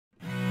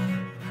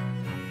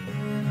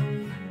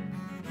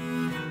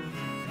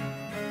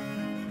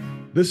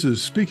This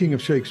is Speaking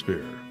of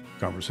Shakespeare,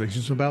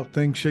 conversations about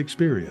things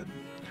Shakespearean.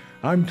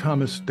 I'm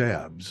Thomas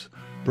Dabbs,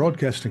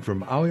 broadcasting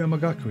from Aoyama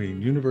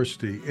Gakuin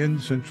University in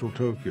central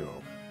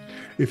Tokyo.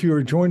 If you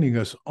are joining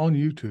us on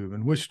YouTube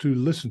and wish to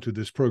listen to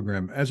this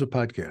program as a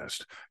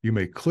podcast, you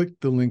may click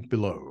the link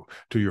below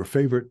to your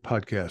favorite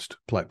podcast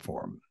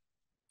platform.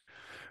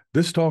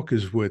 This talk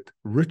is with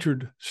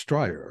Richard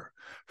Strier,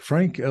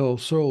 Frank L.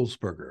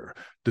 Sulzberger,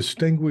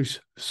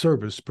 Distinguished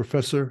Service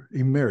Professor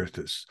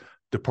Emeritus,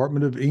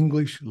 Department of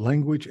English,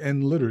 Language,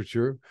 and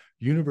Literature,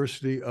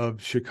 University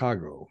of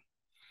Chicago.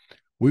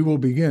 We will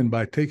begin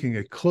by taking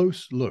a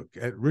close look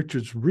at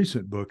Richard's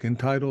recent book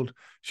entitled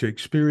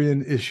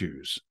Shakespearean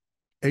Issues,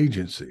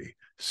 Agency,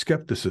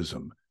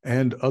 Skepticism,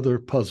 and Other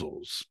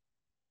Puzzles.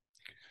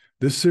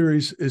 This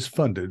series is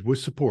funded with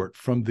support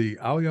from the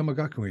Aoyama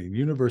Gakuin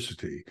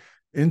University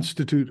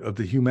Institute of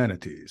the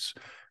Humanities,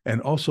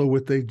 and also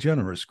with a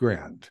generous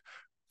grant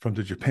from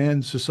the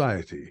Japan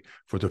Society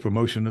for the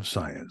Promotion of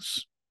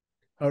Science.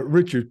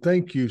 Richard,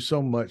 thank you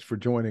so much for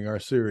joining our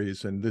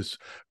series and this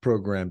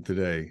program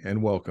today,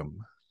 and welcome.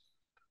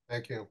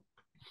 Thank you.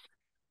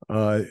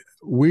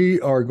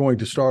 We are going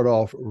to start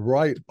off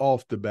right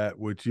off the bat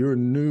with your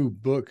new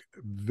book,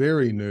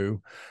 very new,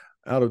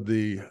 out of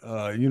the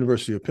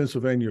University of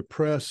Pennsylvania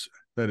Press,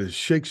 that is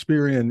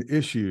Shakespearean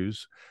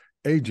Issues,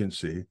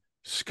 Agency,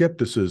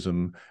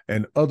 Skepticism,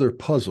 and Other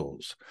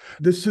Puzzles.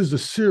 This is a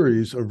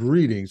series of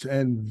readings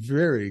and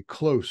very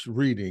close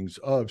readings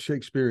of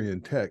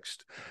Shakespearean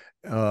text.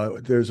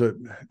 There's a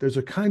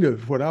kind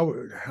of what I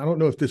don't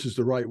know if this is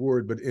the right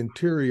word, but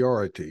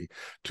interiority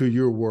to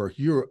your work.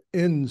 You're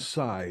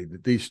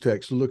inside these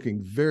texts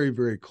looking very,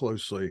 very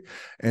closely,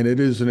 and it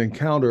is an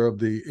encounter of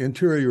the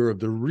interior of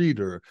the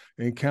reader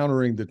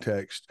encountering the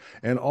text,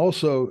 and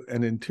also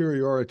an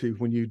interiority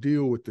when you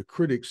deal with the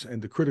critics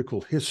and the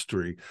critical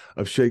history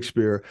of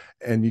Shakespeare,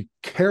 and you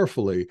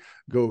carefully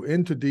go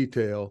into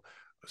detail,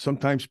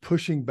 sometimes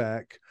pushing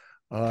back,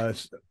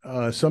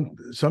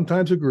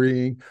 sometimes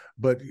agreeing,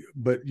 but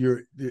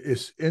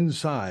it's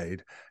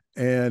inside,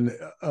 and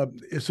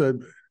it's a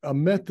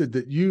method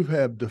that you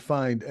have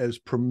defined as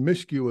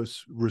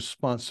promiscuous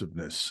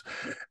responsiveness.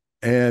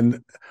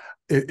 And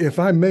if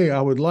I may, I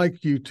would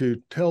like you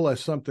to tell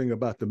us something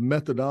about the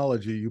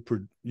methodology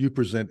you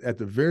present at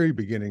the very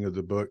beginning of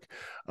the book,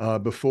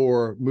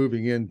 before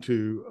moving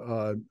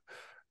into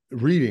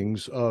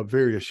readings of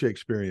various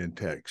Shakespearean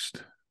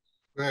texts.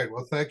 Great.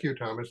 Well, thank you,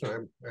 Thomas.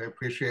 I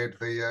appreciate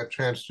the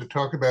chance to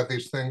talk about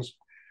these things.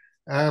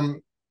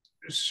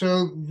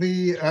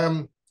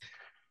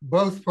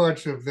 Both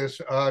parts of this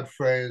odd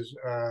phrase,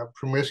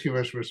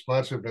 promiscuous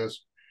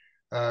responsiveness,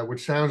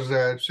 which sounds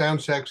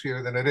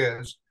sexier than it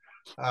is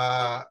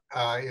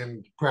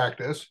in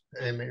practice,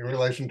 in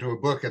relation to a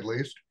book at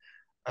least.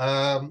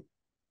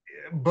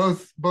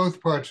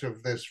 Both parts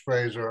of this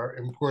phrase are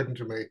important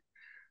to me.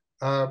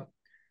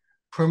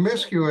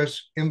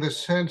 Promiscuous in the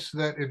sense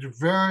that it's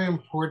very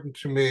important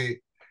to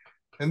me,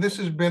 and this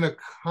has been a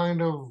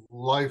kind of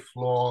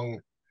lifelong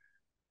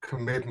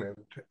commitment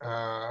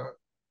to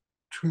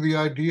the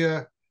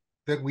idea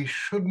that we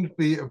shouldn't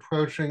be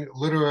approaching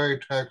literary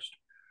text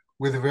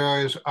with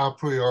various a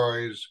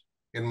prioris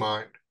in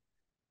mind.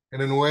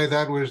 And in a way,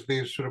 that was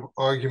the sort of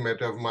argument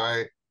of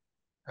my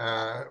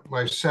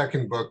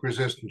second book,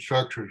 Resistant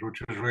Structures,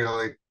 which was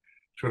really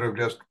sort of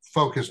just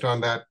focused on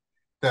that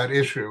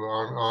issue,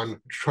 on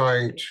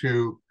trying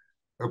to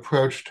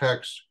approach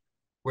text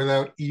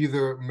without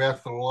either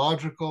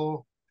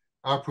methodological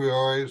a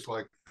prioris,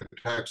 like the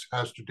text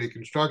has to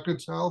deconstruct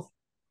itself,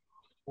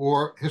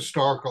 or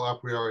historical a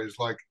prioris,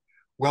 like,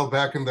 well,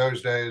 back in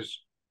those days,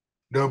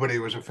 nobody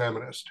was a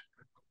feminist.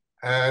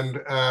 And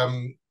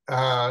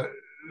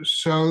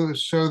so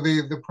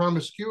the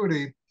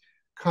promiscuity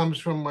comes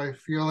from my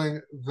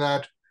feeling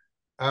that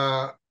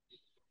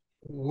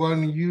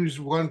one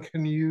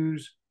can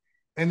use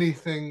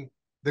anything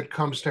that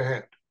comes to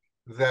hand,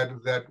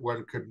 that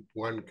one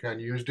can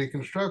use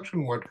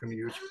deconstruction, one can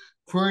use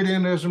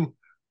Freudianism,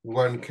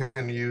 one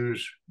can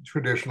use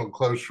traditional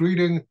close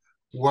reading,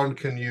 one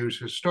can use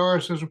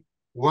historicism,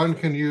 one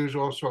can use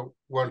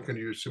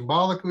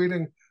symbolic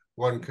reading,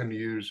 one can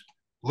use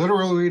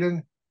literal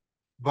reading,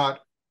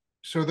 but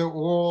so they're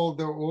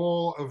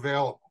all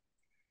available.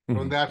 Mm-hmm.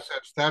 So in that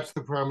sense, that's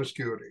the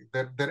promiscuity,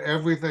 that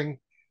everything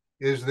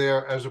is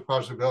there as a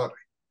possibility.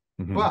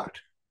 Mm-hmm. But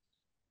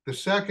the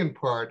second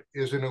part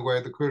is, in a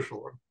way, the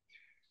crucial one.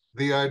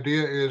 The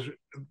idea is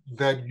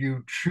that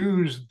you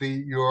choose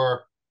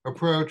your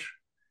approach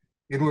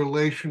in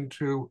relation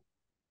to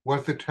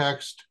what the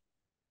text,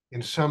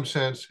 in some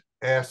sense,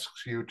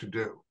 asks you to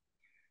do.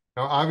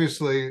 Now,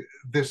 obviously,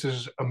 this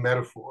is a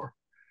metaphor,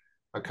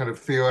 a kind of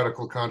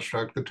theoretical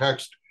construct. The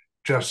text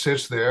just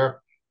sits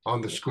there on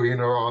the screen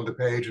or on the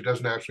page. It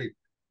doesn't actually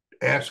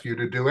ask you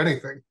to do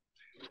anything.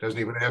 It doesn't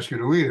even ask you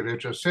to read it. It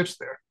just sits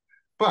there.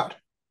 But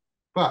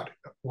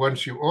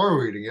once you are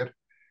reading it,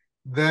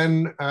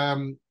 then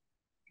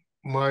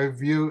my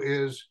view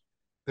is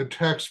the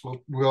text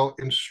will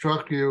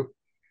instruct you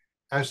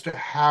as to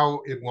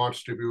how it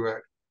wants to be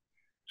read.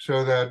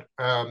 So that,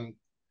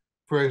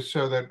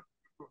 so that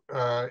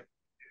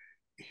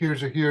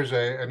here's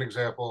an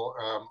example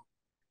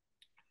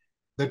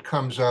that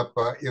comes up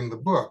in the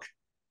book.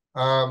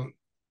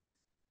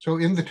 So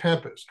in The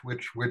Tempest,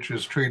 which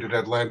is treated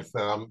at length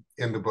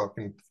in the book,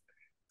 and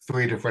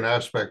three different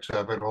aspects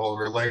of it, all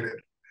related,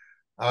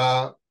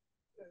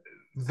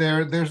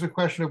 there's a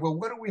question of, well,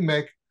 what do we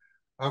make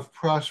of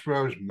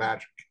Prospero's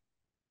magic?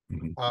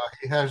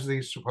 He has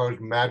these supposed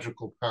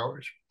magical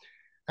powers.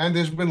 And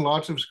there's been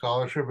lots of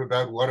scholarship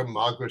about what a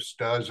magus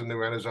does in the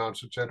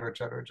Renaissance, et cetera, et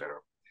cetera, et cetera.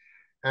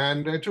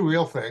 And it's a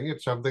real thing.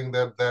 It's something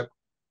that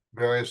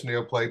various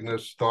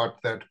Neoplatonists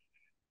thought that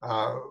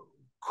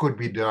could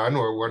be done,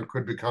 or one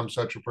could become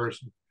such a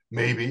person,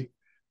 maybe,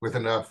 with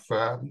enough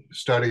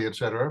study, et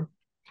cetera.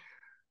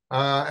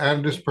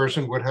 And this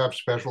person would have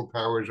special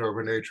powers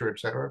over nature, et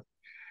cetera.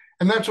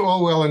 And that's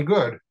all well and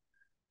good.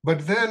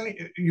 But then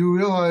you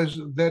realize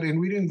that in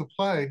reading the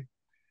play,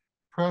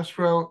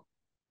 Prospero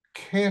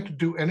can't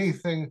do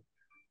anything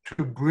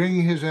to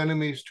bring his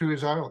enemies to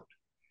his island.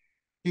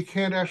 He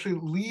can't actually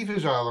leave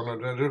his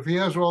island. And if he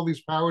has all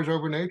these powers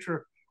over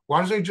nature,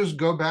 why doesn't he just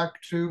go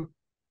back to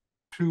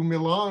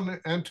Milan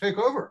and take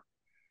over?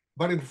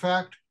 But in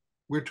fact,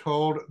 we're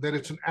told that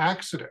it's an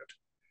accident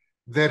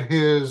that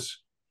his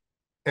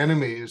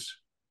enemies,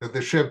 that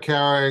the ship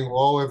carrying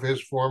all of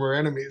his former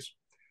enemies,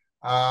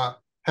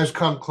 has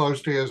come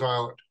close to his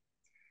island.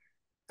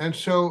 And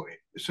so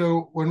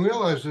one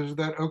realizes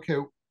that, okay,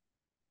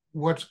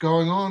 what's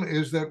going on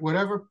is that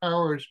whatever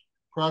powers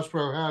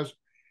Prospero has,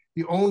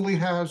 he only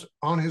has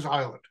on his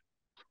island.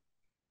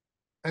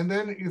 And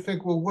then you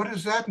think, well, what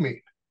does that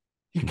mean?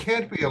 He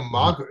can't be a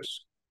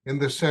magus in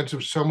the sense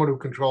of someone who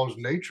controls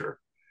nature.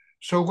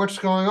 So what's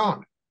going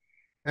on?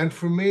 And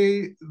for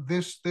me,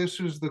 this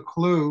is the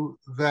clue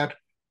that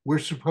we're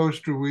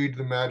supposed to read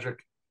the magic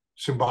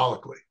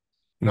symbolically,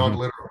 not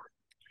literally.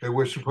 That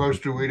we're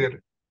supposed to read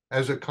it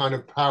as a kind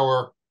of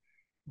power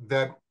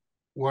that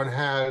one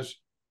has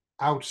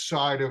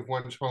outside of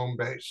one's home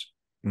base,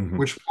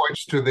 which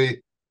points to the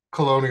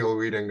colonial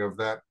reading of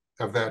that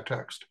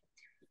text.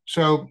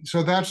 So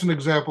that's an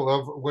example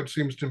of what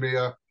seems to me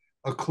a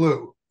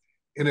clue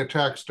in a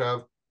text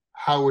of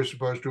how we're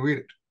supposed to read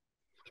it.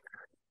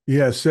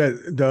 Yes,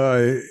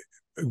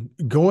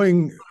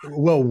 going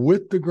well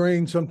with the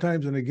grain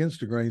sometimes and against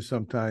the grain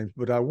sometimes,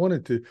 but I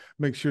wanted to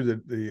make sure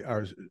that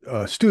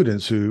our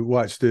students who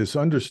watch this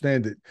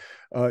understand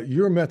that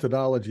your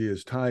methodology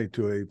is tied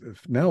to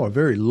now a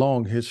very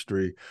long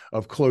history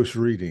of close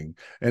reading,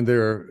 and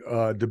there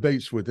are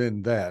debates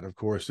within that. Of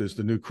course, there's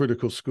the new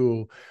critical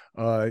school.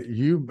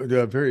 You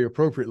very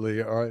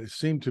appropriately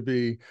seem to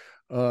be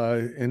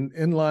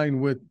in line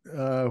with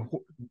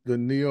the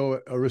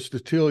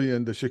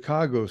Neo-Aristotelian, the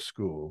Chicago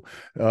school,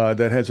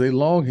 that has a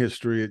long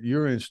history at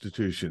your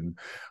institution,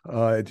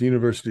 at the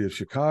University of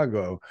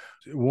Chicago.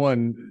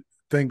 One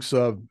thinks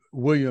of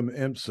William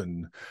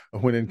Empson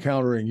when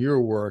encountering your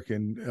work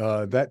and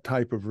that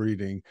type of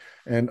reading,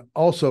 and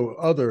also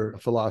other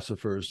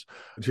philosophers,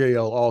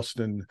 J.L.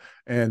 Austin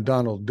and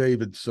Donald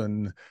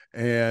Davidson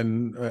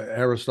and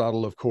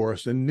Aristotle, of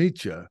course, and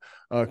Nietzsche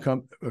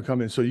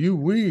come in. So you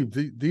weave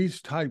these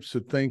types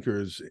of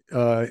thinkers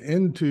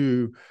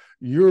into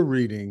your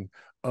reading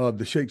of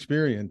the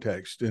Shakespearean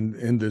text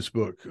in this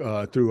book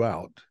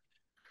throughout.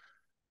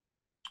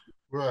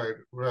 Right.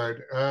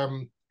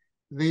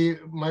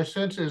 My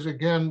sense is,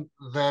 again,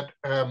 that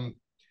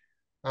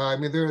I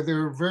mean,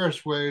 there are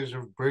various ways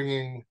of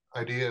bringing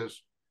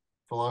ideas,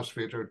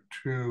 philosophy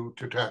to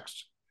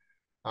texts,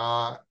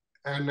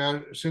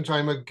 and since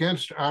I'm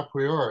against a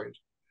priori,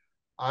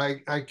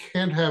 I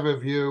can't have a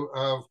view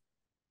of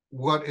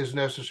what is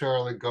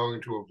necessarily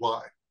going to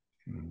apply,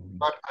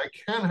 but I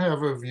can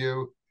have a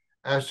view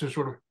as to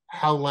sort of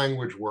how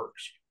language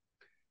works,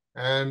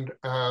 and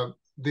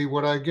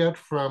what I get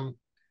from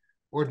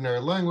ordinary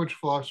language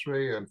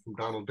philosophy and from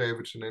Donald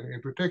Davidson in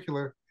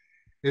particular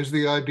is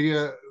the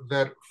idea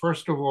that,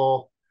 first of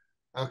all,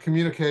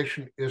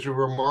 communication is a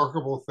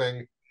remarkable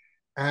thing,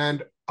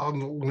 and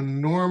an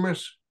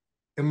enormous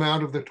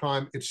amount of the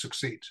time it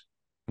succeeds.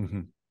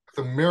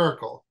 The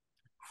miracle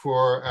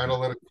for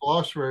analytic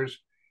philosophers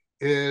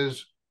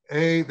is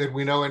that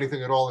we know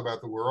anything at all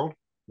about the world,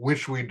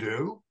 which we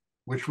do,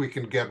 which we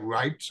can get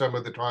right some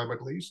of the time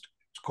at least.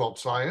 It's called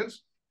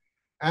science.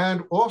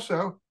 And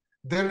also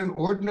that in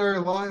ordinary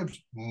lives,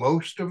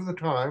 most of the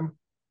time,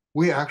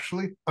 we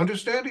actually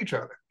understand each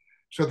other.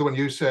 So that when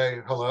you say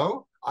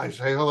hello, I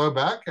say hello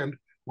back, and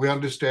we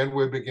understand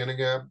we're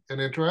beginning an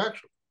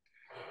interaction.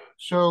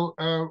 So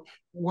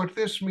what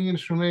this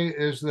means for me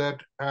is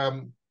that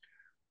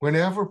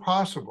whenever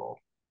possible,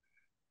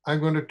 I'm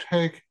going to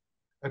take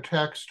a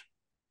text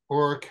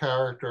or a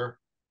character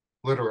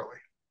literally.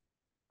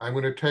 I'm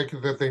going to take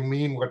it that they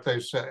mean what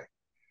they say.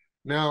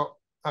 Now,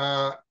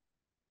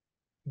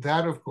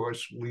 that, of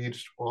course,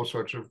 leads to all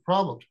sorts of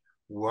problems.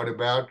 What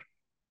about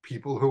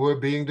people who are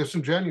being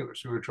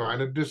disingenuous, who are trying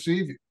to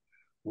deceive you?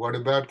 What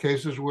about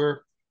cases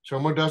where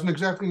someone doesn't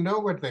exactly know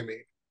what they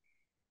mean?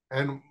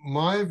 And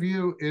my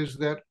view is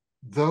that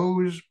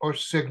those are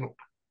signaled.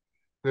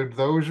 that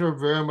those are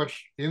very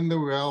much in the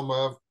realm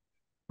of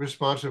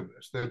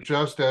responsiveness. That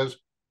just as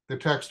the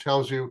text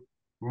tells you,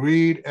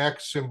 read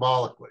X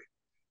symbolically,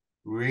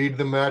 read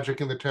the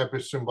magic in the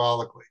Tempest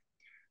symbolically,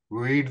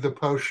 read the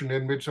potion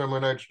in Midsummer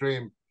Night's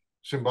Dream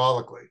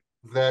symbolically,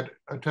 that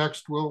a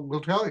text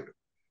will tell you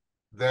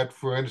that,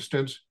 for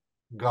instance,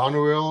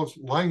 Goneril's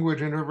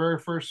language in her very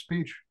first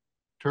speech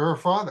to her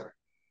father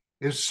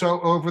is so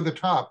over the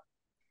top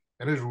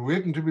and is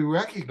written to be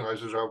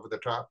recognized as over the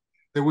top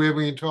that we're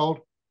being told,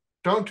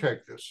 don't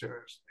take this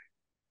seriously.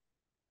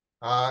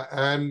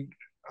 And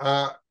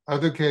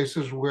other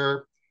cases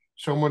where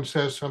someone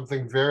says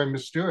something very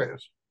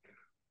mysterious,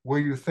 where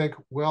you think,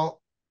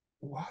 well,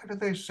 why do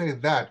they say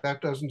that?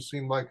 That doesn't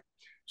seem like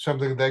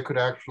something they could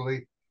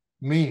actually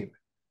mean.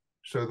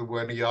 So that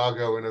when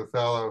Iago in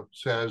Othello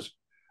says,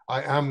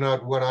 I am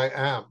not what I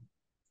am,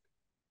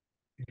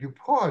 you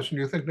pause and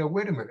you think, no,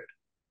 wait a minute.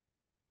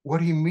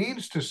 What he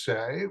means to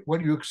say,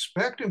 what you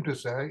expect him to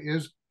say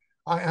is,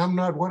 I am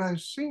not what I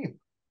seem.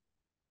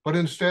 But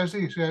instead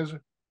he says,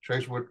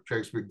 what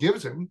Shakespeare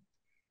gives him,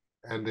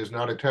 and there's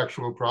not a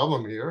textual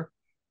problem here,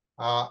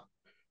 I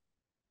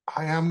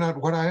am not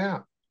what I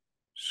am.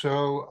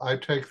 So I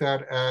take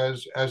that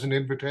as an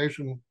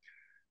invitation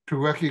to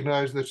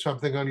recognize that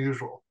something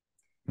unusual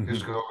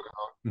is going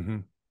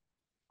on.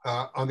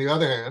 On the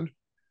other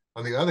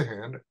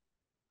hand,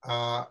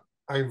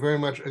 I'm very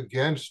much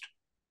against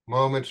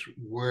moments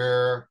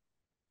where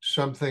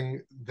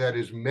something that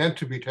is meant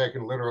to be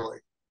taken literally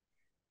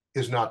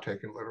is not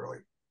taken literally.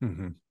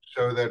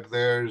 So that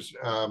there's,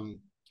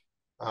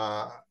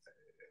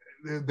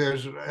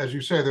 as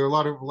you say, there are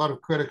a lot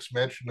of critics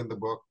mentioned in the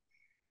book,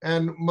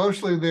 and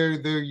mostly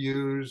they're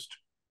used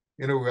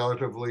in a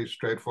relatively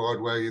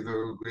straightforward way,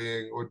 either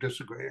agreeing or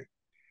disagreeing.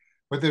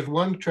 But there's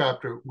one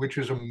chapter which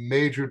is a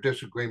major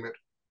disagreement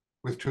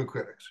with two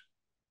critics,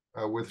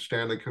 with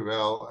Stanley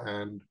Cavell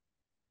and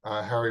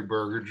Harry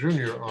Berger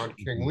Jr. on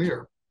King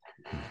Lear.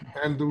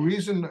 And the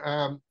reason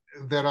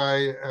that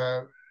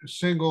I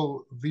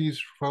single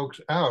these folks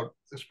out,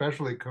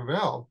 especially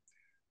Cavell,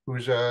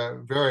 who's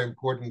a very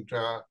important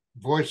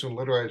voice in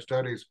literary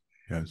studies,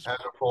 as a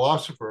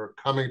philosopher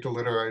coming to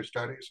literary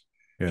studies.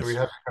 So he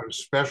has a kind of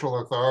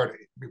special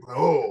authority. People,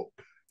 oh,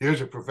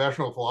 here's a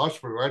professional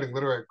philosopher writing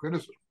literary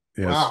criticism.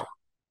 Wow.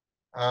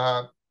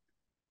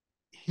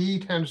 He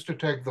tends to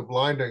take the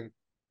blinding,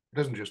 he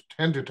doesn't just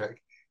tend to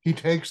take, he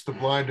takes the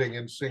blinding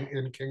in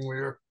King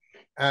Lear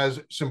as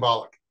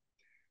symbolic,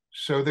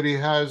 so that he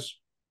has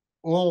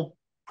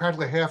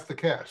practically half the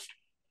cast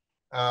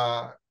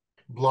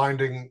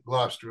blinding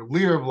Gloucester.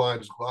 Lear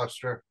blinds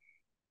Gloucester,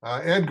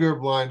 Edgar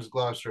blinds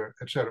Gloucester,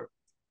 etc.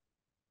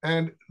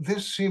 And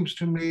this seems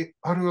to me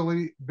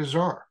utterly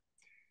bizarre,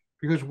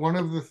 because one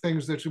of the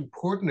things that's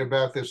important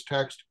about this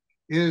text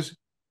is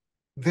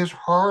this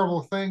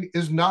horrible thing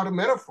is not a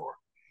metaphor.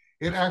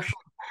 It actually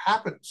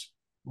happens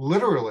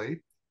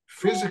literally,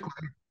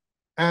 physically,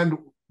 and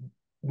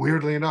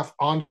weirdly enough,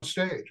 on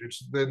stage.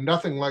 It's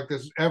nothing like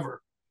this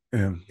ever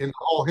in the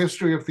whole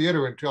history of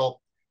theater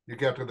until you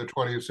get to the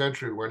 20th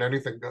century, when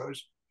anything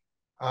goes,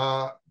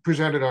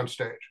 presented on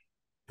stage.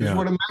 This is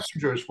what a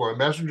messenger is for. A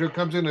messenger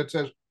comes in and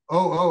says,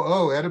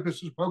 oh,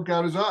 Oedipus has poked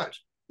out his eyes.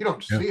 You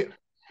don't see it.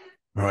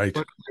 Right.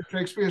 But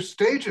Shakespeare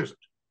stages it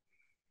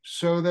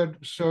so that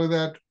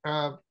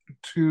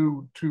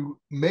to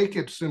make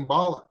it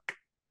symbolic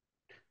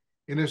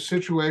in a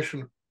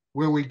situation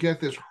where we get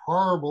this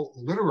horrible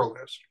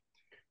literalness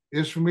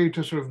is, for me,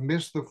 to sort of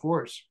miss the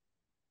force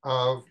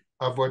of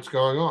what's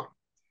going on.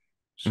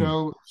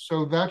 So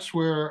that's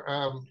where,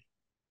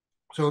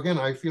 so again,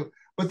 I feel,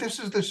 but this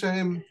is the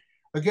same,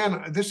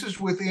 again, this is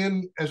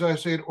within, as I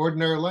say,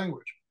 ordinary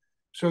language.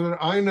 So that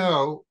I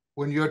know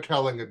when you're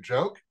telling a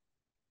joke,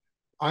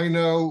 I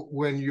know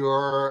when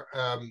you're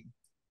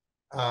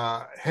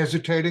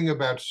hesitating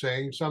about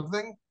saying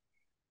something,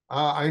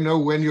 I know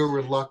when you're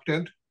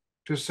reluctant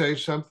to say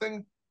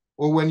something,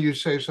 or when you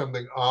say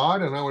something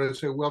odd, and I want to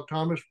say, well,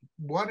 Thomas,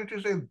 why did you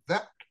say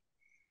that?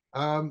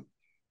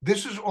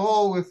 This is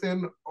all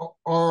within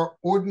our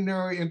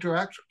ordinary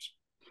interactions.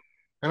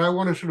 And I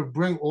want to sort of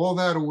bring all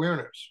that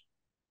awareness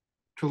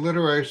to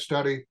literary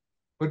study,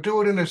 but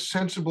do it in a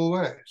sensible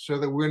way, so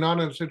that we're not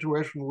in a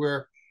situation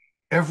where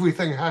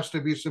everything has to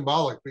be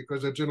symbolic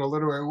because it's in a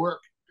literary work.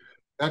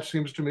 That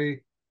seems to me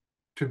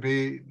to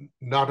be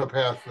not a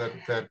path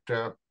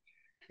that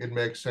it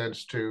makes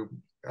sense to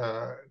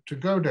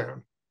go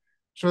down.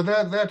 So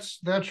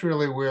that's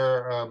really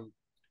where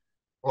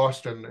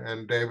Austen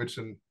and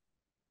Davidson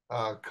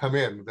come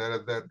in.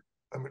 That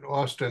I mean,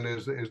 Austen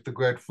is the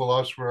great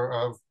philosopher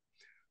of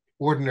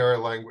ordinary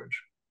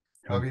language.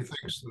 He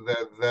thinks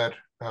that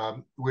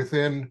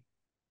within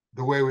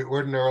the way we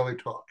ordinarily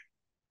talk,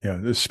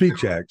 the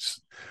speech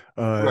acts,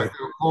 right,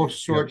 all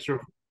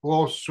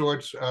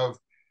sorts of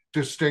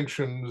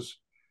distinctions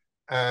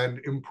and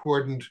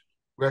important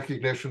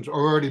recognitions are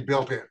already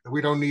built in.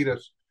 We don't need a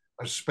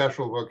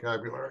special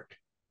vocabulary.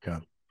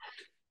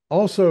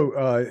 Also,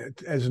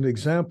 as an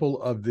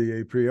example of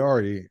the a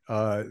priori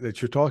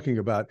that you're talking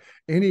about,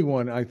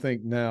 anyone I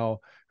think now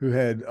who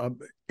had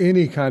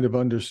any kind of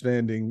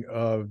understanding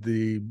of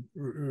the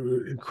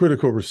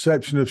critical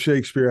reception of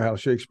Shakespeare, how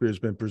Shakespeare has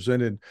been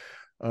presented,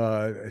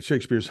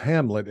 Shakespeare's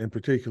Hamlet in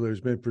particular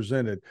has been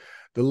presented,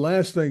 the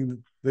last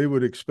thing they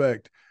would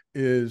expect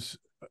is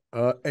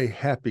a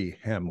happy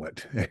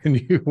Hamlet.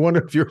 And one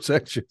of your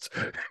sections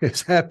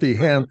is happy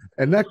and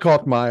that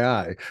caught my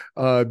eye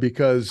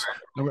because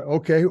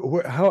okay,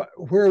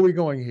 where are we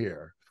going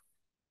here?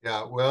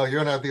 Yeah, well,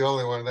 you're not the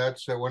only one.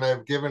 That's when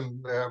I've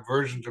given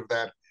versions of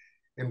that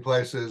in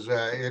places,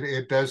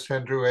 it does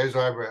tend to raise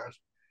eyebrows.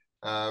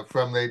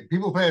 From the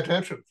people pay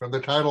attention from the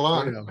title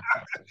on. Yeah.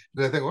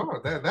 They think, "Oh,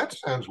 that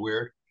sounds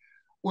weird."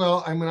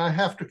 Well, I mean, I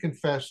have to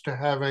confess to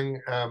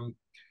having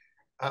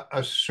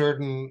a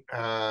certain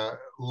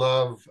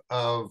love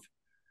of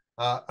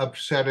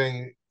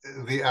upsetting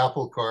the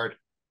apple cart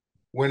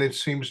when it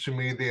seems to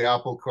me the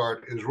apple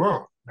cart is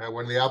wrong. Now,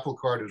 when the apple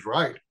cart is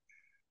right,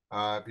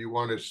 if you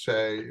want to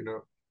say,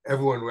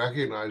 everyone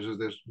recognizes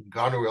this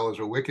Goneril as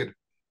a wicked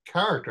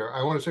character,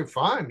 I want to say,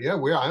 fine, yeah,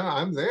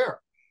 I'm there.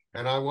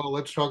 And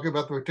let's talk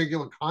about the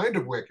particular kind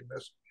of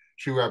wickedness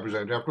she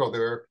represents. After all,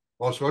 there are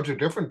all sorts of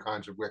different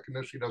kinds of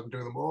wickedness. She doesn't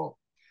do them all.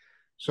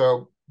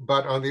 So,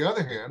 but on the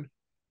other hand,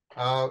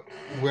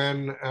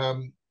 when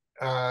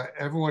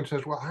everyone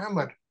says, well,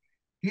 Hamlet,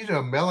 he's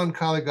a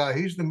melancholy guy.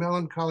 He's the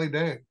melancholy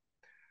Dane.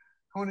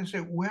 I want to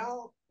say,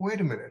 well, wait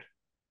a minute.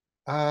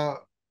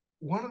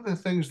 One of the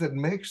things that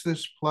makes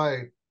this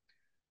play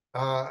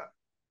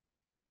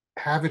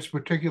have its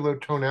particular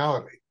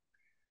tonality,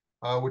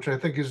 which I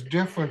think is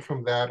different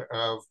from that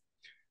of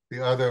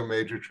the other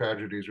major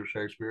tragedies of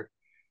Shakespeare,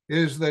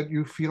 is that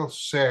you feel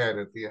sad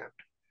at the end.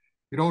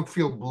 You don't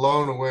feel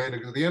blown away.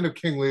 At the end of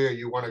King Lear,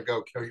 you want to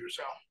go kill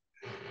yourself.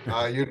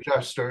 You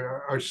just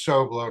are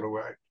so blown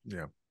away.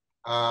 Yeah.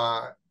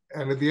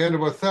 And at the end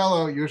of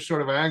Othello, you're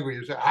sort of angry.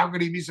 You say, how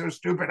could he be so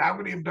stupid? How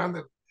could he have done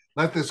that?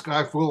 Let this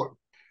guy fool him.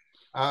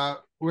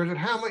 Whereas at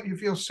Hamlet, you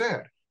feel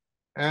sad.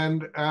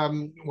 And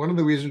one of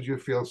the reasons you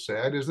feel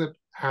sad is that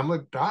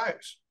Hamlet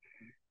dies.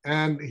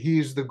 And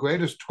he's the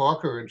greatest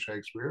talker in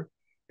Shakespeare.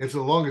 It's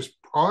the longest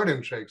part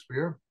in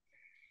Shakespeare.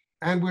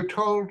 And we're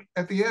told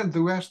at the end,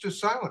 the rest is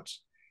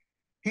silence.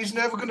 He's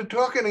never going to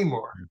talk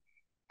anymore.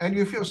 And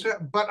you feel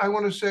sad. But I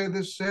want to say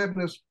this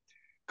sadness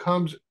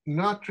comes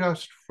not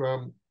just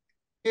from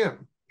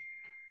him,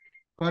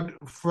 but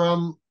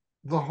from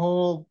the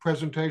whole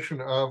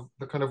presentation of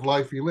the kind of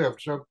life he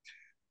lived. So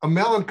a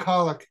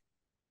melancholic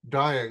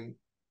dying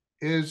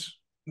is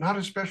not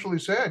especially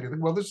sad. You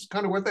think, well, this is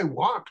kind of what they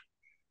want.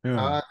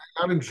 Yeah.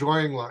 Not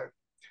enjoying life.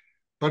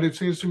 But it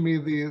seems to me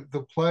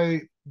the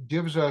play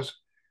gives us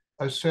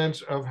a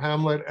sense of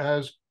Hamlet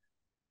as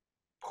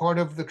part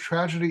of the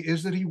tragedy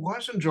is that he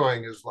was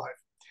enjoying his life.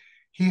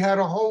 He had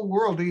a whole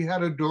world. He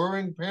had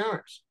adoring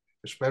parents,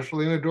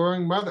 especially an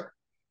adoring mother.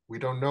 We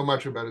don't know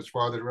much about his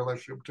father's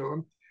relationship to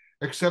him,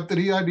 except that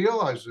he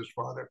idealized his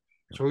father.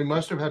 So he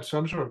must have had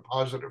some sort of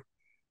positive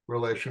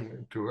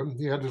relation to him.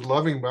 He had his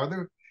loving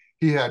mother.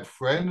 He had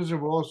friends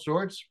of all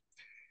sorts.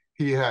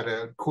 He had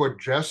a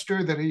court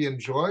jester that he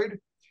enjoyed.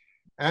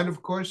 And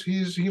of course,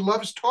 he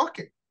loves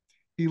talking.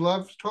 He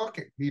loves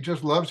talking. He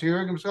just loves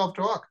hearing himself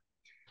talk.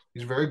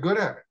 He's very good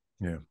at it.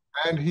 Yeah.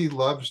 And he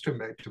loves to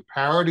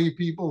parody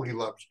people. He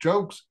loves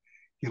jokes.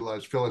 He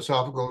loves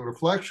philosophical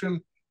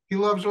reflection. He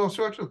loves all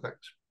sorts of things.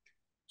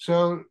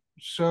 So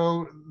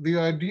the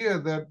idea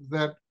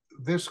that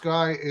this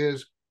guy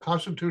is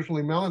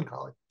constitutionally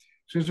melancholy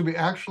seems to be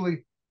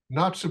actually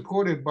not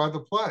supported by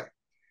the play.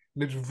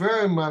 And it's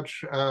very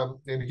much,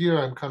 and here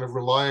I'm kind of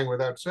relying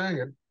without saying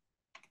it,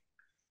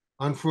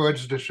 on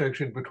Freud's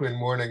distinction between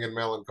mourning and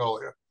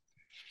melancholia.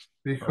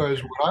 Because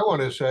okay. What I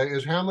want to say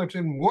is Hamlet's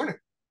in mourning,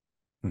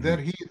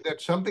 that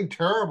something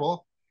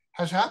terrible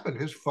has happened.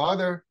 His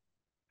father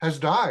has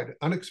died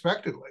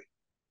unexpectedly.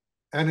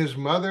 And his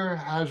mother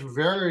has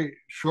very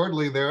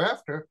shortly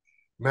thereafter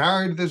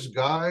married this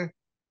guy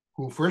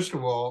who, first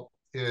of all,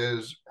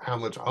 is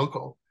Hamlet's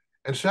uncle,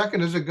 and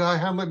second is a guy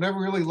Hamlet never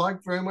really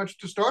liked very much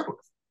to start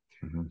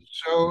with.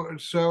 Mm-hmm.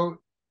 So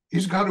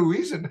he's got a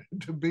reason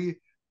to be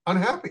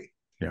unhappy.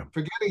 Yeah.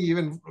 Forgetting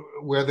even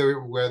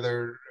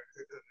whether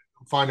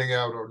finding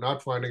out or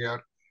not finding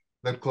out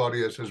that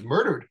Claudius has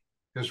murdered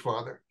his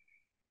father,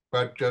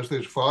 but just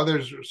his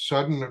father's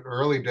sudden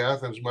early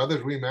death and his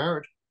mother's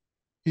remarriage,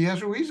 he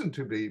has a reason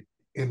to be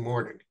in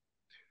mourning.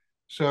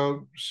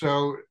 So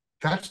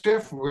that's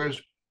different.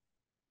 Whereas,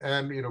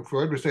 and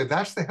Freud would say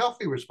that's the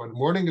healthy response.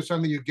 Mourning is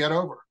something you get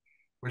over,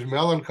 whereas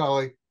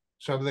melancholy,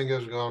 something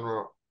has gone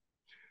wrong.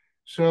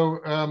 So,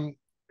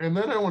 and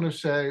then I want to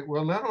say,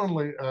 well, not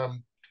only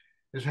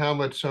is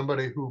Hamlet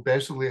somebody who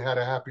basically had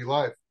a happy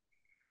life,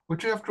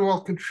 which after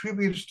all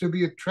contributes to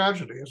the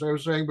tragedy, as I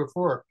was saying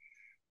before,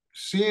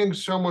 seeing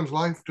someone's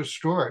life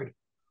destroyed,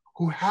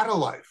 who had a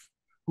life,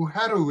 who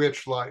had a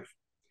rich life,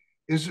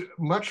 is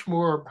much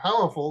more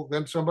powerful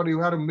than somebody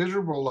who had a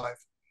miserable life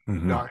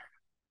dying.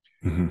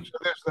 Mm-hmm. So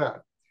there's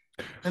that.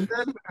 And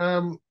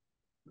then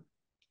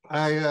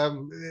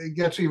it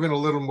gets even a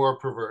little more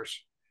perverse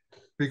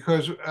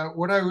because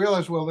what I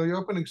realized, well, the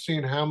opening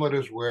scene, Hamlet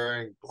is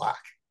wearing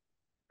black.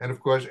 And of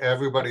course,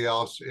 everybody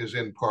else is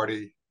in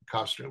party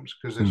costumes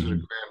because this is a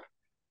grand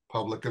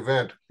public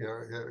event. You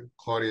know,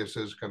 Claudius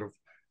is kind of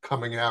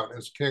coming out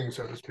as king,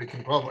 so to speak,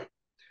 in public,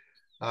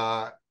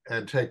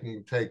 and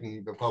taking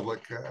the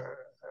public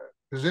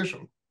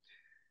position.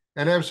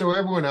 And so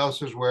everyone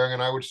else is wearing,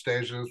 and I would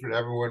stage this, but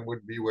everyone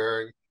would be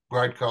wearing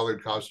bright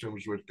colored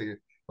costumes, which the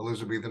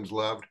Elizabethans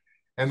loved.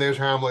 And there's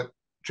Hamlet,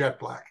 jet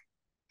black.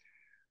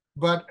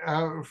 But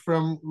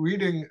from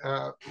reading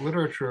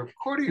literature of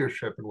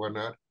courtiership and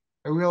whatnot,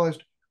 I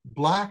realized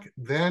black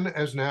then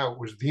as now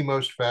was the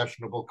most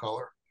fashionable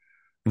color.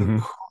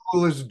 The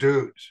coolest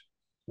dudes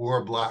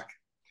wore black.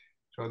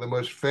 So the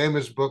most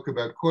famous book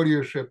about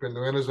courtiership in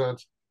the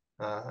Renaissance,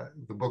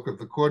 the Book of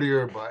the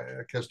Courtier by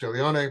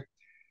Castiglione,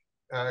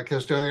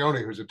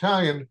 who's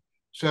Italian,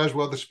 says,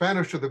 well, the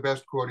Spanish are the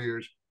best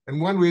courtiers.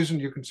 And one reason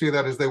you can see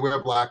that is they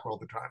wear black all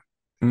the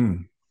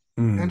time.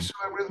 And so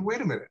I realized,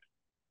 wait a minute.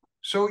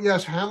 So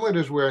yes, Hamlet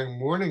is wearing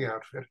mourning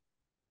outfit,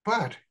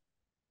 but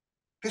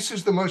this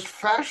is the most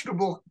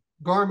fashionable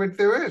garment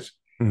there is.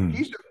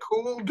 He's a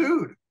cool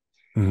dude.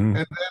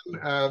 And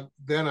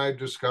then I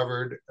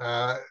discovered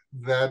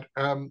that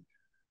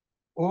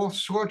all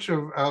sorts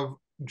of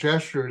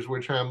gestures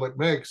which Hamlet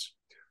makes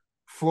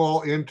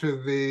fall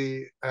into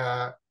the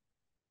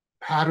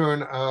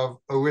pattern of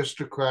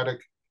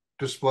aristocratic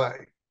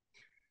display.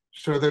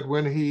 So that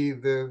when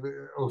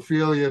the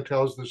Ophelia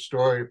tells the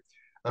story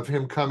of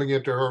him coming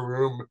into her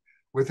room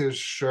with his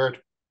shirt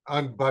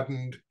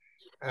unbuttoned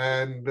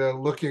and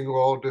looking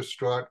all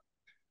distraught,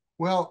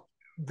 well,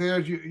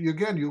 there's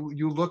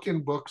you look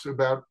in books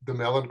about the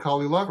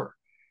melancholy lover,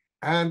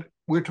 and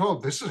we're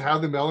told this is how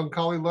the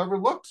melancholy lover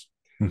looks.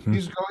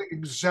 He's going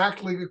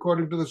exactly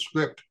according to the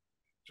script,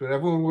 so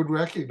everyone would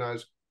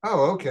recognize,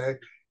 oh, okay,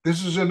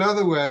 this is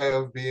another way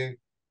of being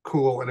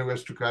cool and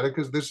aristocratic,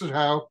 because this is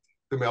how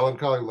the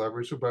melancholy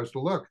lover is supposed to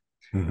look.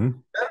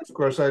 And of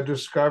course, I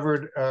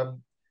discovered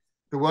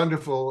the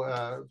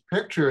wonderful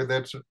picture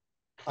that's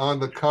on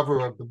the cover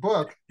of the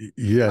book.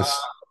 Yes.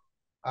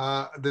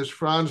 This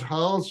Franz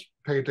Hals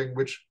painting,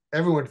 which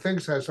everyone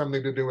thinks has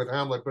something to do with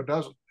Hamlet, but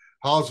doesn't.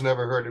 Hals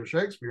never heard of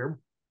Shakespeare,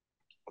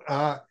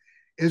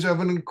 is of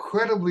an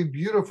incredibly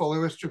beautiful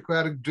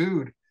aristocratic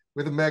dude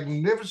with a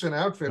magnificent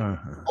outfit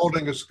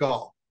holding a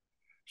skull.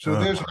 So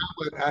there's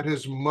Hamlet at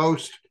his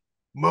most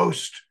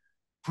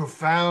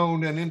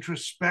profound and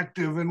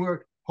introspective, and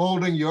we're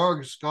holding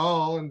Jorg's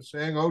skull and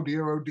saying, oh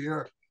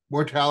dear,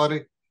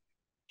 mortality.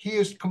 He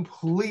is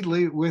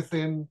completely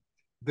within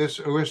this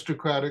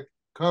aristocratic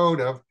code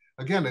of,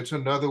 again, it's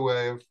another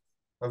way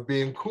of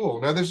being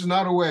cool. Now, this is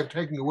not a way of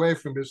taking away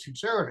from his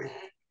sincerity,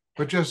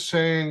 but just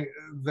saying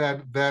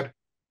that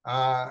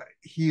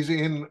he's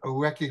in a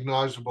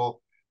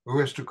recognizable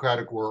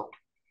aristocratic world.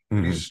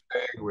 He's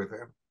staying with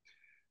him.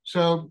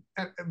 So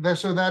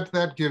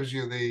that gives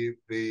you the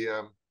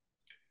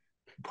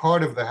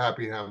part of the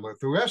happy Hamlet.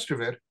 The rest of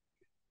it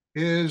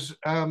is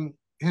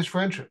his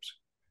friendships.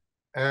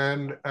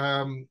 And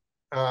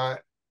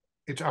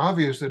it's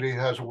obvious that he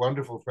has a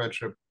wonderful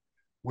friendship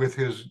with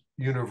his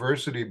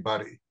university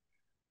buddy,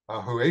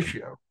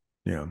 Horatio.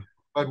 Yeah.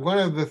 But one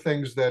of the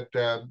things that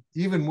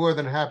even more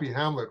than Happy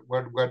Hamlet,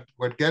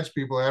 what gets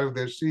people out of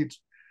their seats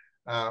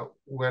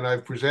when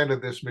I've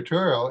presented this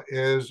material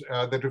is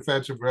the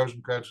defense of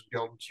Rosencrantz and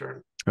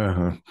Guildenstern,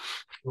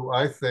 who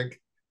I think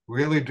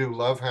really do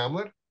love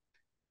Hamlet.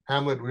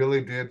 Hamlet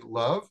really did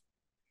love,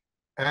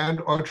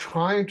 and are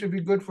trying to be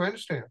good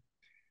friends to him.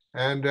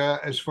 And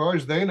as far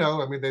as they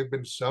know, I mean, they've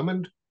been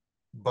summoned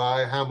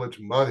by Hamlet's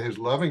mother, his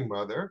loving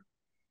mother,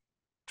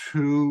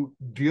 to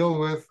deal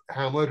with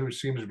Hamlet, who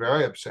seems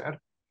very upset.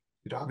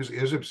 He obviously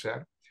is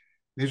upset.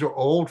 These are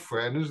old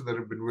friends that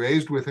have been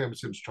raised with him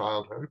since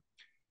childhood.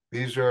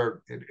 These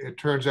are, it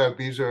turns out,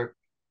 these are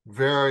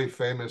very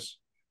famous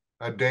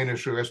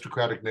Danish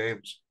aristocratic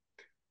names.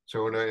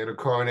 So in a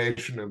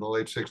coronation in the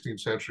late 16th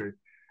century,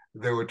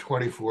 there were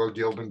 24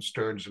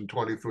 Guildensterns and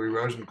 23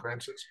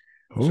 Rosencrantzes.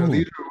 So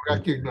these are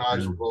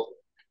recognizable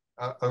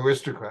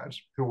aristocrats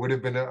who would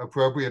have been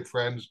appropriate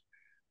friends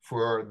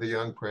for the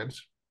young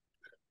prince.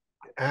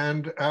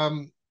 And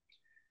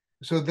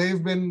so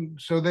they've been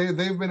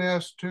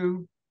asked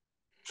to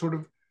sort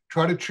of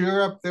try to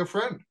cheer up their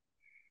friend.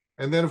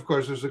 And then, of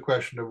course, there's the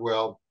question of,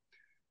 well,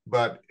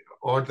 but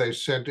aren't they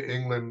sent to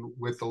England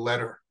with the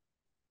letter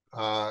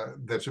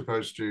that's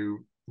supposed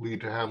to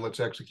lead to Hamlet's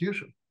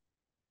execution?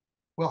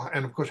 Well,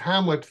 and of course,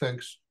 Hamlet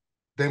thinks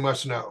they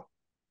must know.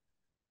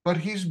 But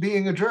he's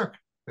being a jerk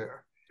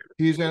there.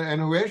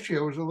 And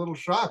Horatio was a little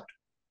shocked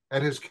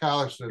at his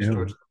callousness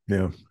towards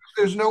them.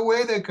 There's no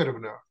way they could have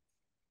known.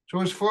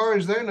 So as far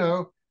as they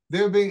know,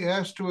 they're being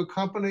asked to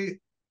accompany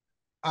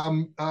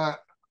a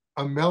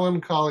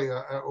melancholy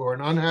or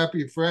an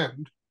unhappy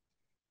friend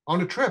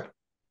on a trip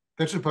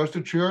that's supposed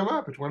to cheer him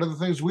up. It's one of the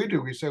things we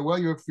do. We say, well,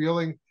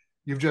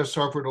 you've just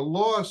suffered a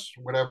loss,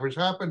 whatever's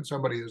happened,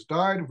 somebody has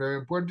died, very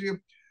important to you.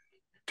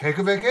 Take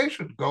a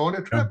vacation, go on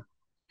a trip.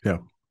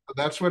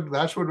 That's what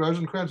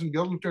Rosencrantz and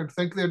Guildenstern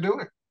think they're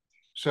doing.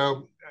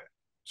 So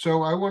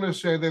so I want to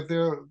say that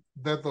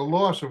that the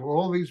loss of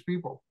all these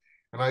people,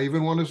 and I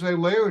even want to say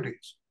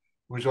Laertes,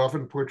 who's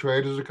often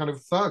portrayed as a kind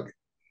of thug,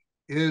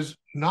 is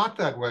not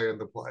that way in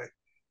the play.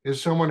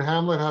 Is someone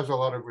Hamlet has a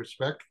lot of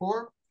respect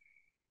for,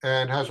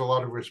 and has a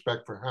lot of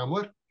respect for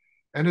Hamlet,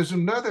 and is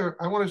another.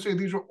 I want to say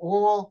these are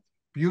all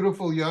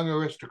beautiful young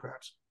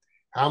aristocrats.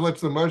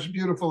 Hamlet's the most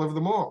beautiful of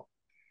them all.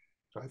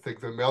 So I think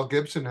the Mel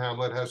Gibson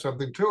Hamlet has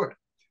something to it.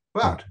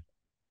 But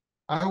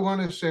I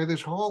want to say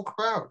this whole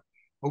crowd,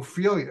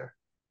 Ophelia,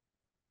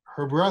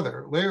 her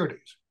brother,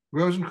 Laertes,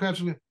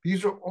 Rosencrantz,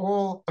 these are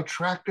all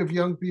attractive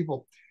young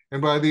people.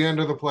 And by the end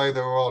of the play,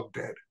 they're all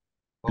dead,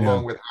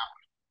 along with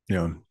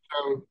Hamlet.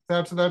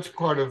 So that's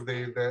part of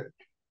the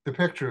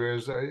picture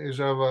is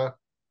of a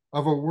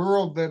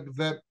world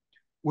that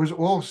was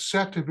all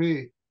set to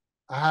be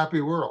a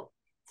happy world.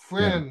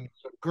 Friends,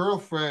 a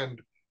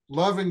girlfriend,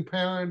 loving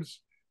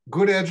parents,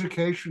 good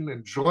education,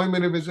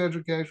 enjoyment of his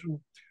education,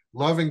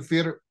 loving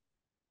theater,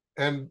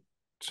 and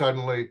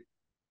suddenly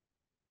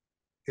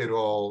it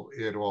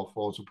all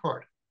falls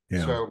apart.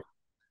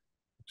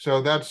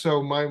 So that's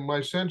so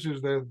my sense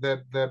is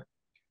that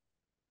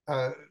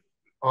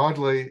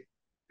oddly,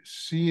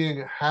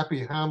 seeing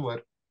happy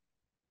Hamlet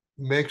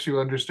makes you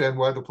understand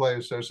why the play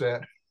is so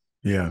sad.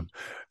 Yeah,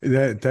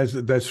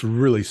 that's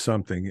really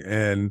something,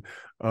 and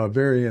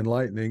very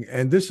enlightening.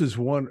 And this is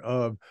one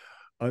of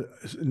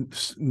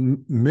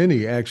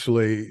many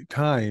actually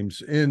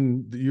times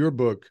in your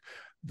book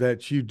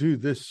that you do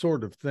this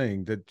sort of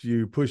thing, that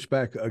you push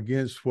back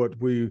against what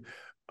we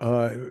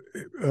I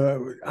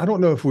don't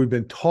know if we've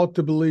been taught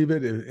to believe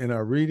it in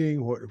our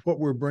reading, what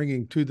we're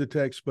bringing to the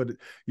text, but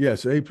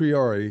yes, a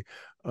priori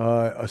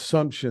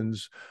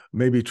assumptions,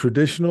 maybe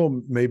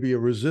traditional, maybe a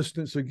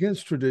resistance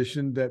against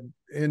tradition that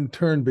in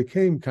turn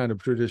became kind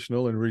of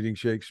traditional in reading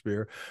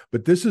Shakespeare.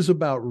 But this is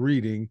about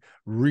reading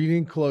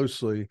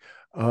closely.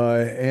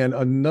 And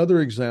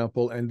another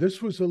example, and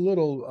this was a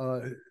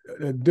little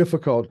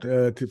difficult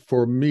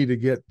for me to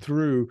get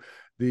through.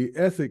 The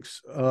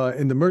ethics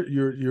in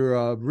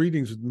your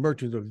readings of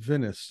Merchant of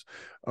Venice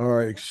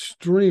are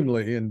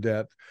extremely in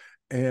depth,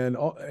 and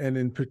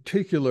in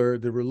particular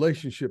the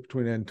relationship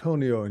between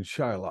Antonio and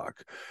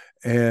Shylock,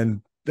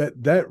 and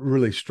that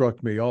really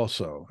struck me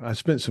also. I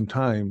spent some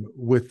time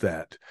with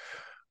that.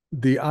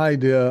 The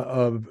idea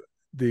of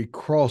the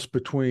cross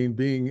between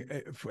being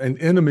an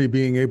enemy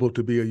being able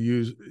to be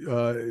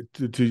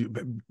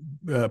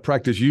to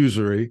practice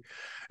usury,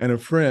 and a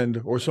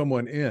friend or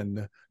someone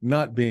in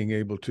not being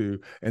able to.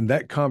 And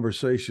that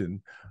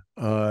conversation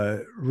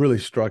really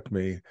struck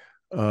me.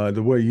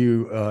 The way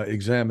you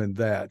examined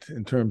that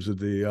in terms of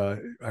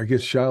I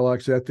guess,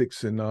 Shylock's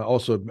ethics and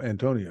also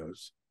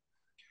Antonio's.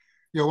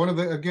 Yeah, one of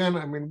the, again,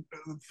 I mean,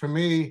 for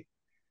me,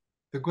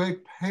 the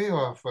great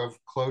payoff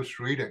of close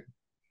reading,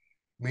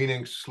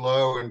 meaning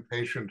slow and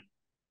patient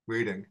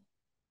reading.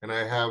 And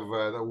I have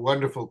a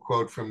wonderful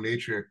quote from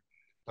Nietzsche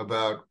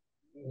about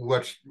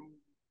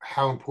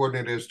how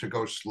important it is to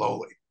go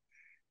slowly.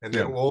 And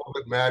that all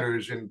that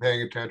matters in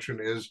paying attention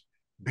is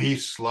be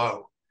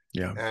slow.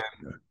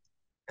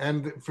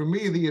 And for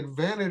me, the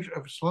advantage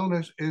of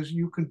slowness is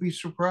you can be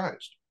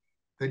surprised,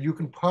 that you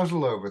can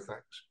puzzle over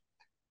things.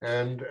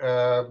 And,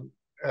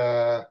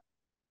 I'm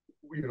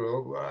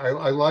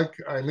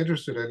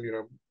interested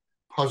in,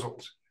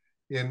 puzzles,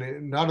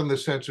 not in the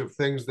sense of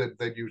things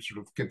that you sort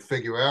of can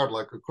figure out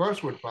like a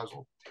crossword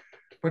puzzle,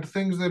 but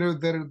things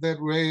that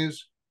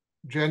raise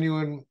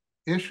genuine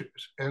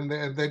issues and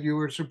that you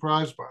were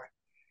surprised by.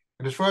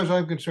 And as far as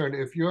I'm concerned,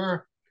 if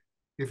you're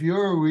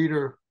a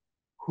reader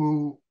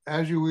who,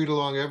 as you read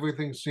along,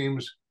 everything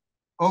seems,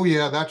 oh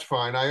yeah, that's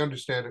fine, I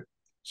understand it,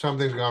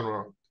 something's gone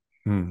wrong.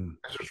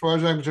 As far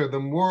as I'm concerned, the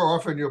more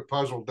often you're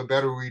puzzled, the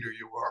better reader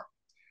you are.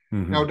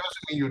 Now, it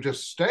doesn't mean you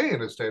just stay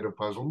in a state of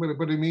puzzle,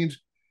 but it means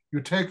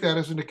you take that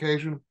as an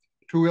occasion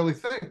to really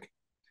think.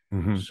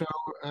 So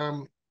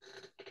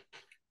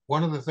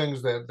one of the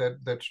things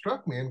that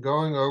struck me in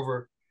going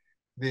over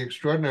the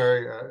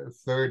extraordinary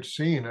third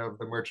scene of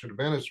The Merchant of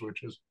Venice,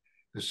 which is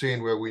the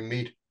scene where we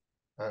meet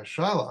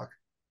Shylock,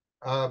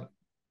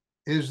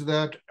 is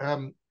that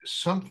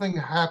something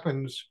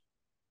happens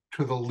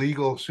to the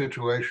legal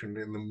situation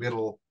in the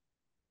middle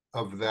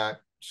of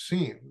that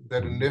scene,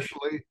 that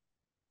initially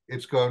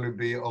it's going to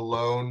be a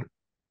loan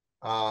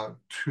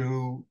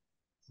to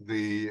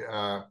the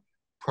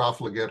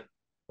profligate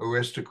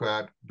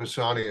aristocrat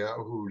Bassanio,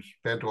 who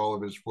spent all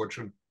of his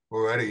fortune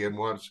already and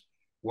wants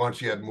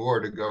yet more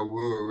to go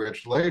woo a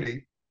rich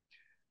lady,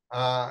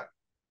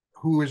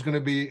 who is going to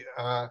be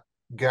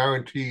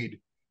guaranteed,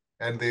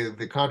 and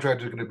the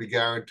contract is going to be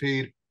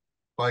guaranteed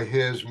by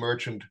his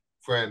merchant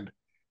friend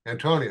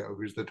Antonio,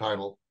 who's the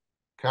title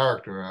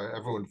character.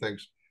 Everyone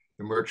thinks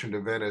the Merchant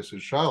of Venice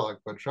is Shylock,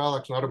 but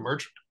Shylock's not a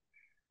merchant.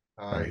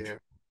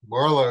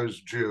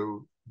 Marlowe's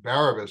Jew,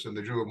 Barabbas, and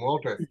the Jew of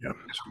Malta is a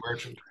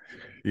merchant.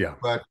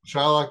 But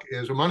Shylock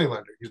is a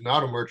moneylender. He's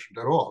not a merchant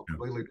at all.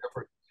 Completely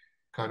different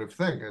kind of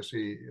thing, as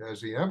he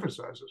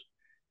emphasizes.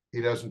 He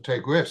doesn't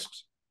take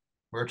risks.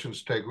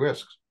 Merchants take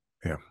risks.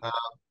 Yeah.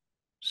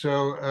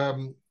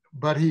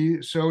 But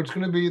so it's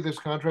going to be this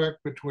contract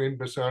between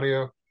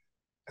Bassanio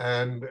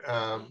and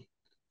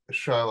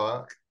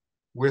Shylock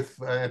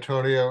with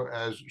Antonio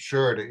as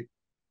surety.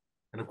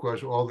 And of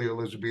course, all the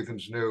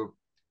Elizabethans knew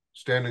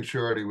standing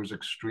surety was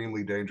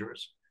extremely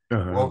dangerous.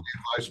 All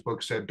the advice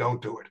books said,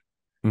 don't do it.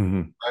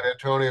 But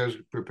Antonio is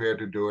prepared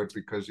to do it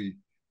because he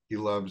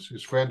loves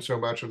his friend so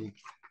much and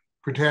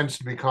pretends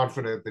to be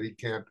confident that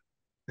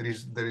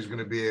he's going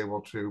to be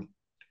able to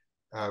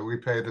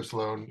repay this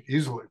loan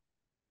easily.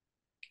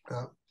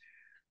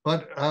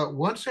 But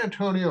once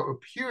Antonio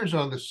appears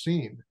on the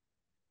scene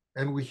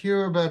and we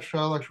hear about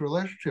Shylock's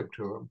relationship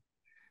to him,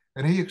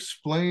 and he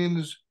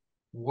explains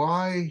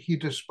why he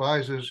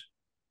despises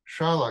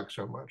Shylock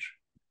so much.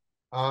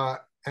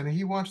 And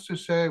he wants to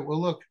say, well,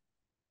 look,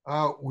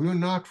 we're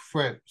not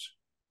friends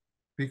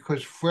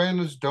because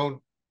friends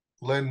don't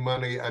lend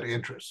money at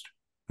interest.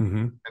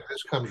 And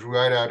this comes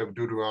right out of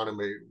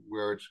Deuteronomy,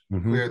 where it's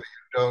clear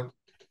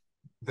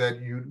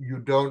that you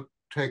don't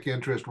take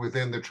interest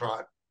within the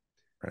tribe.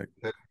 Right.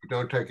 That you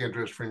don't take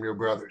interest from your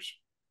brothers.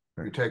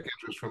 Right. You take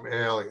interest from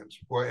aliens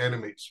or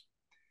enemies.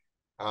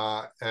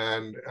 So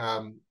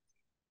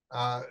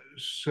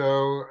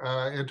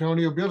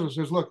Antonio Bilda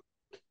says, look,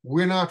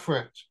 we're not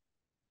friends.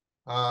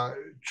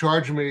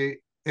 Charge me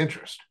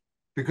interest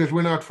because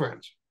we're not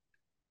friends.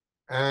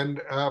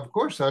 And of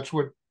course, that's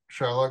what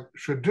Shylock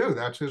should do.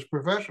 That's his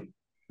profession.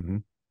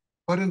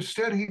 But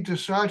instead, he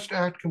decides to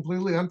act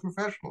completely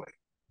unprofessionally.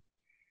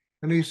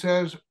 And he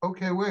says,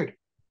 okay, wait,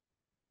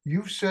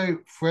 you say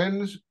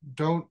friends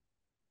don't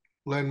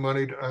lend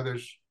money to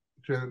others,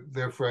 to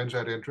their friends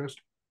at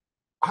interest.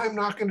 I'm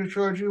not going to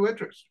charge you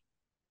interest.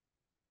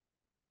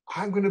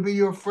 I'm going to be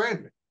your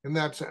friend in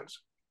that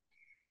sense.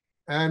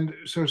 And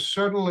so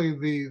suddenly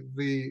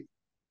the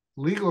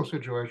legal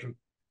situation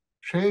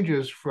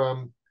changes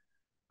from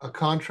a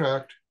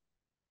contract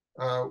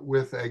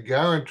with a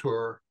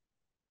guarantor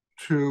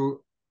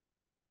to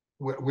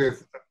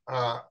with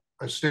a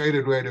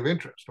stated rate of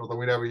interest, although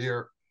we never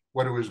hear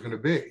what it was going to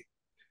be,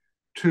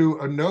 to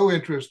a no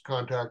interest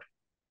contract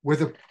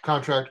with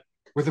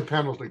a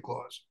penalty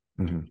clause.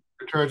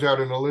 It turns out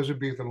in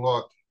Elizabethan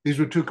law, these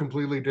were two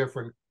completely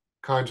different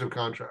kinds of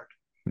contract.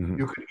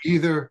 You could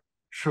either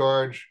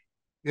charge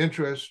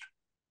interest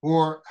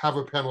or have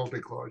a penalty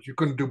clause. You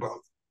couldn't do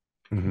both.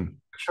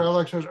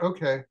 Shylock says,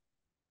 okay,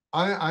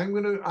 I'm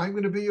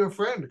gonna be your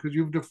friend because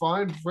you've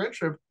defined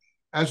friendship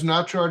as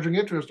not charging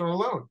interest on a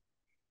loan.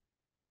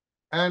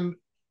 And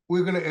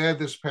we're going to add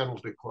this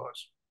penalty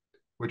clause,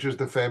 which is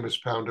the famous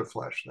pound of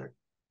flesh thing.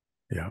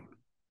 Yeah.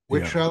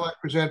 Which Shylock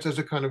presents as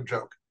a kind of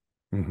joke.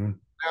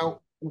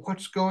 Now,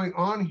 what's going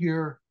on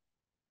here,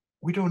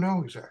 we don't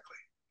know exactly.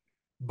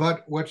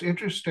 But what's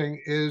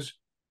interesting is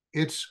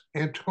it's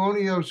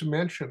Antonio's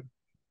mention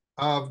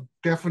of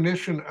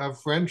definition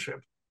of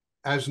friendship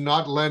as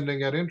not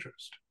lending at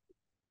interest.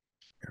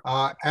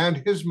 And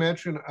his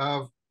mention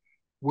of,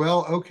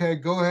 well, okay,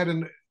 go ahead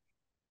and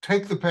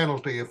take the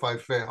penalty if I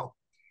fail.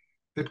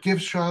 That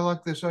gives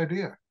Shylock this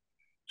idea.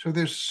 So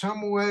there's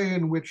some way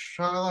in which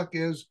Shylock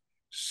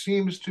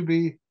seems to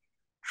be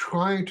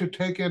trying to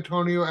take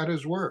Antonio at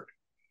his word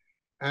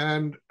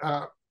and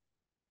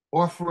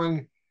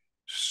offering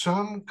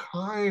some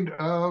kind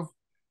of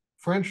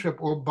friendship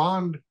or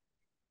bond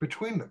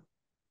between them.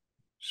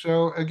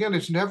 So again,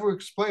 it's never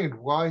explained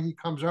why he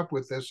comes up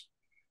with this.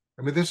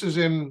 I mean,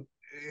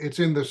 it's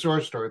in the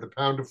source story. The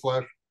pound of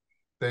flesh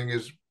thing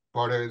is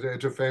part of it.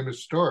 It's a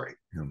famous story.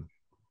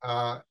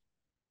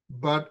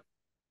 But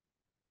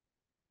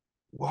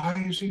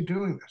why is he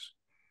doing this?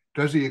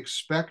 Does he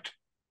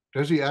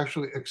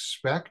actually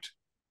expect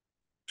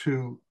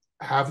to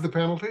have the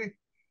penalty?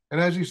 And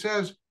as he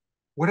says,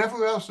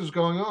 whatever else is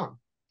going on,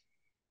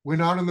 we're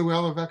not in the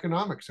realm of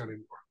economics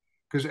anymore.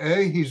 Because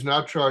A, he's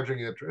not charging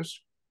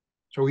interest,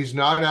 so he's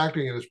not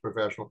acting in his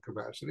professional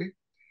capacity.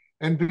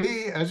 And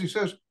B, as he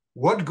says,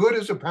 what good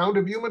is a pound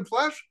of human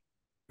flesh?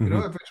 You know,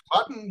 if it's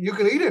mutton, you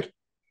can eat it.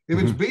 If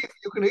it's beef,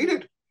 you can eat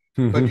it.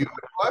 But human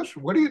flesh,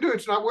 what do?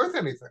 It's not worth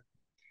anything.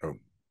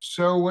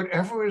 So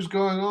whatever is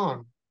going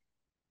on,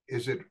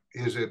 is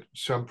it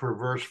some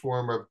perverse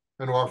form of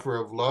an offer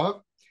of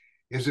love?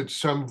 Is it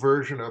some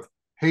version of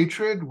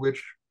hatred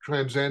which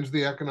transcends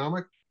the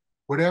economic?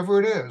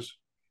 Whatever it is,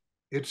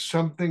 it's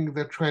something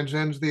that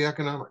transcends the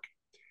economic,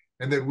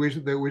 and that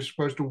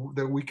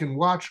we can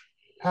watch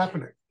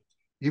happening,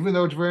 even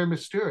though it's very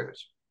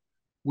mysterious.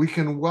 We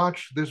can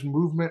watch this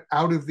movement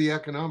out of the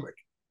economic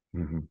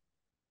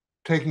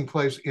taking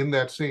place in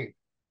that scene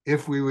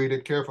if we read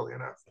it carefully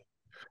enough.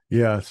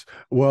 Yes.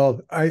 Well,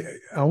 I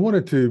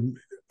wanted to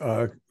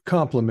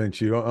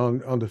compliment you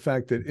on the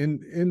fact that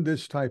in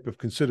this type of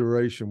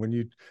consideration, when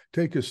you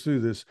take us through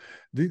this,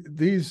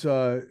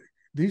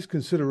 these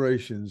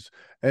considerations,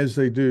 as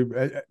they do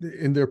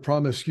in their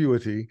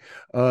promiscuity,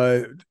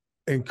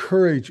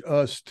 encourage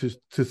us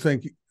to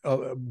think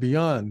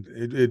beyond.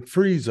 It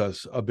frees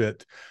us a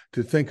bit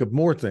to think of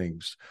more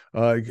things.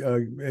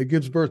 It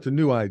gives birth to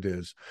new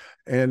ideas.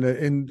 And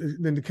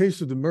in the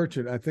case of the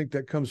merchant, I think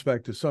that comes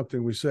back to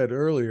something we said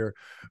earlier.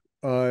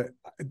 uh,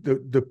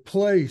 the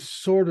play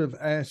sort of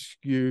asks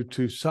you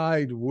to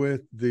side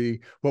with the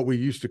what we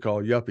used to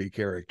call yuppie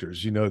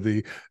characters,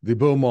 the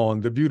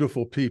Beaumont, the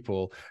beautiful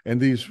people, and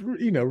these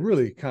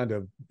really kind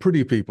of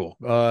pretty people,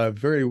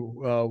 very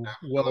well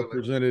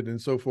presented and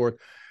so forth.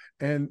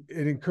 And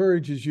it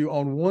encourages you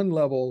on one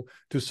level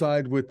to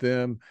side with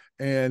them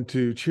and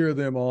to cheer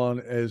them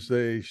on as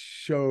they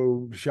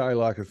show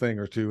Shylock a thing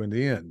or two in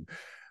the end.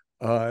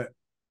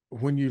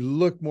 When you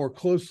look more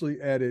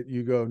closely at it,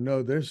 you go,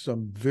 no, there's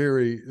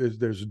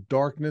there's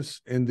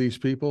darkness in these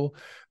people.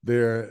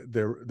 They're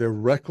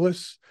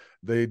reckless.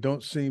 They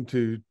don't seem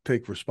to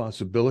take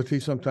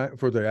responsibility sometimes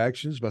for their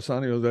actions.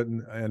 Bassanio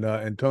and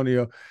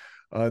Antonio,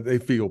 they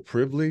feel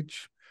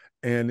privilege.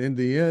 And in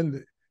the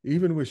end,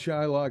 even with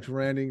Shylock's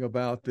ranting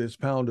about this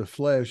pound of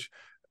flesh,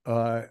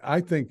 I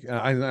think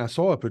I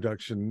saw a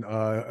production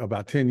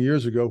about 10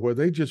 years ago where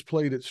they just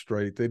played it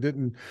straight. They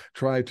didn't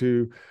try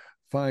to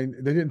make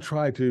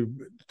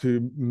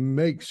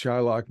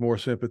Shylock more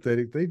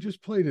sympathetic. They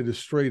just played it as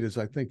straight as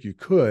I think you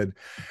could,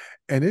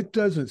 and it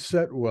doesn't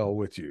set well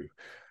with you.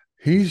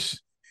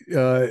 He's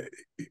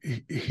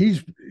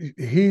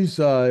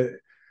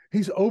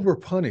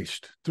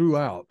overpunished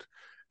throughout,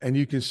 and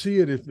you can see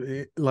it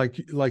if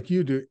like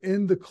you do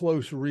in the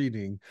close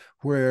reading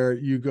where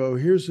you go,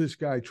 here's this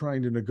guy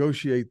trying to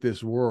negotiate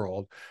this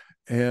world.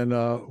 And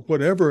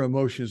whatever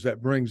emotions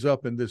that brings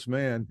up in this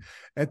man,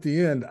 at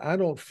the end, I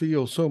don't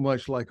feel so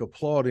much like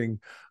applauding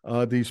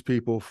these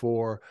people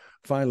for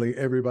finally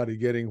everybody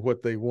getting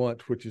what they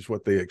want, which is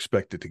what they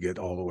expected to get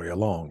all the way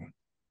along.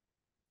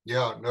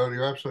 Yeah, no,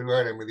 you're absolutely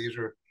right. I mean, these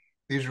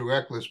are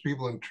reckless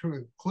people,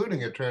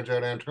 including, it turns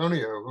out,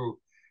 Antonio, who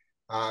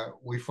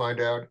we find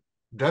out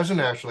doesn't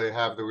actually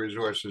have the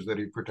resources that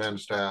he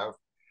pretends to have,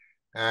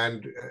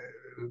 and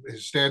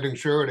his standing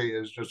surety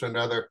is just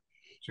another.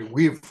 So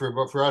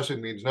for us, it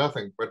means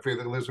nothing. But for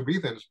the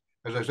Elizabethans,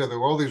 as I said, there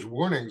were all these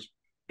warnings: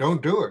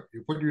 don't do it.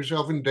 You put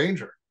yourself in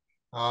danger.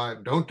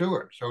 Don't do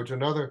it. So it's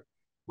another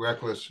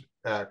reckless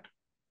act.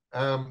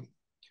 The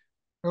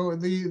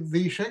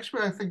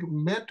Shakespeare, I think,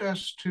 meant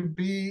us to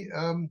be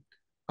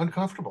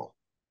uncomfortable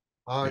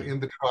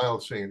in the trial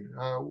scene.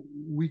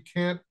 We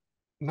can't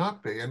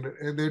not be, and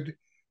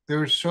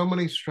there are so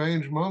many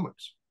strange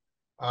moments.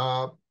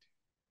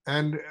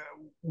 And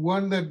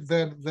one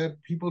that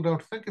people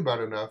don't think about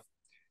enough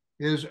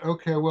is,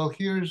 okay, well,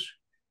 here's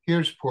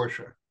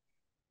Portia,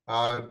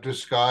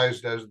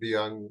 disguised as the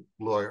young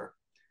lawyer.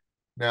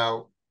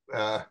 Now,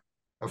 a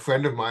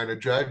friend of mine, a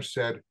judge,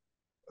 said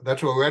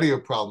that's already a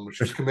problem.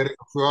 She's committing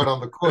a fraud on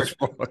the court.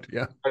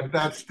 Yeah, and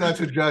that's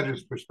a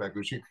judge's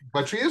perspective.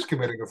 But she is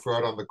committing a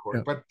fraud on the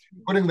court. Yeah. But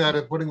putting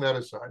that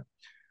aside,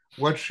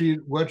 what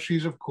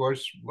she's of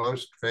course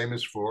most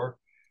famous for,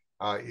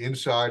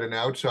 inside and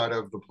outside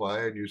of the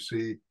play, and you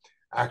see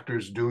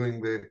actors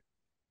doing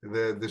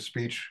the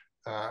speech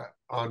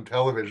on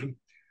television,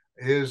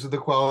 is the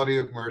quality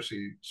of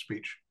mercy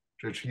speech.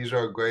 He's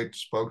our great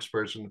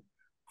spokesperson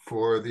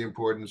for the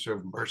importance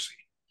of mercy.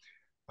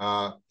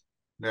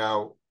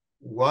 Now,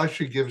 while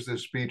she gives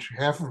this speech,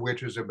 half of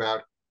which is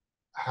about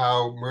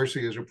how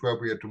mercy is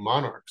appropriate to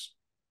monarchs,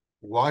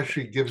 why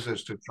she gives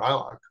this to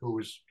Shylock, who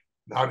is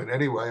not in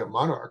any way a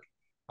monarch,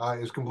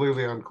 is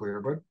completely unclear.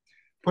 But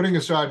putting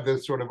aside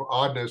this sort of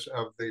oddness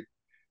of the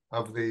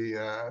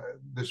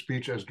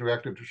speech as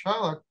directed to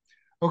Shylock,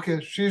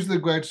 okay, she's the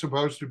great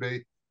supposed to be,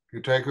 if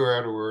you take her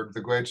at her word, the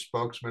great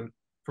spokesman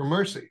for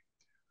mercy.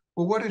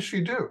 Well, what does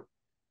she do?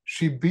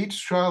 She beats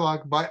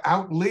Shylock by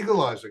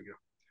out-legalizing him,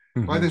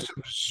 by this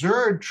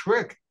absurd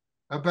trick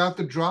about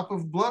the drop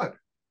of blood,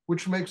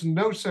 which makes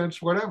no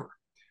sense whatever.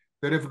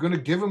 That if you're going to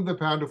give him the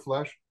pound of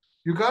flesh,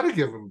 you got to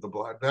give him the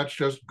blood. That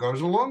just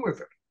goes along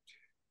with it.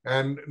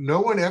 And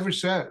no one ever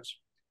says,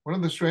 one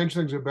of the strange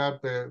things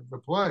about the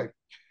play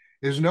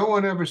is no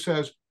one ever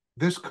says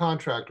this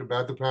contract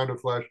about the pound of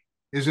flesh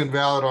is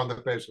invalid on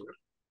the face of it.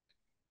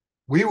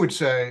 We would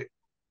say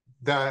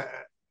that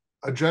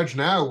a judge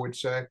now would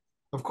say,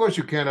 of course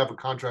you can't have a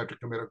contract to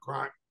commit a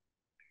crime.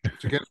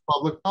 It's against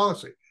public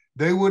policy.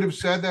 They would have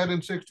said that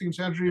in 16th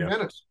century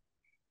Venice.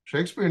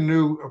 Shakespeare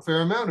knew a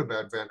fair amount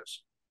about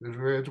Venice.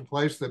 It's a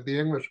place that the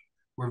English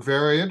were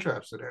very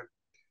interested in.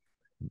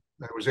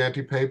 It was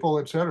anti-papal,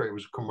 etc. It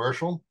was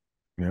commercial.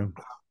 Yeah.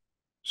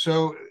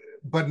 So,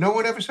 but no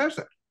one ever says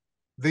that.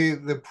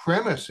 The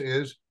premise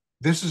is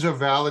this is a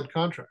valid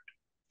contract.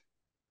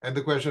 And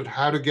the question is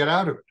how to get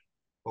out of it.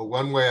 Well,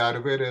 one way out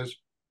of it is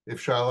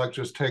if Shylock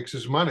just takes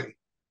his money,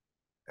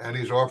 and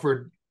he's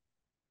offered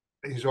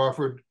it's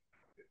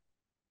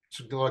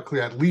not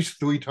clear, at least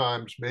 3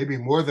 times, maybe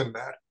more than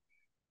that,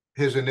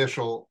 his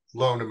initial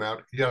loan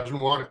amount. He doesn't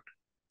want it.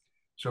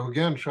 So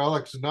again,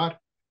 Shylock's not,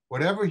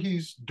 whatever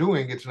he's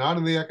doing, it's not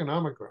in the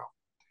economic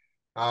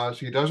realm.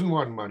 So he doesn't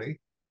want money.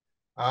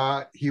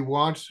 He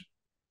wants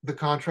the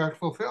contract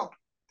fulfilled.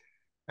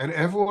 And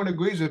everyone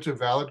agrees it's a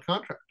valid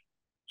contract.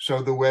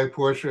 So the way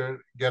Portia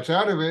gets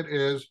out of it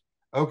is,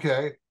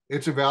 okay,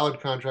 it's a valid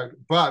contract,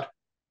 but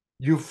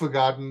you've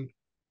forgotten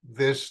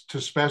this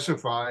to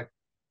specify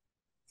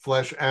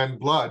flesh and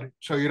blood,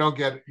 so you don't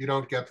get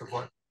the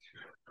blood.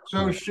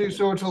 So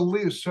it's a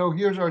lease. So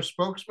here's our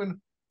spokesman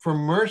for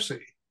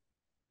mercy,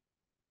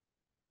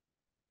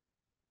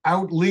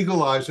 out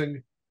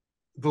legalizing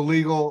the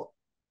legal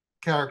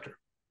character.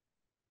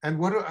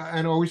 And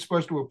are we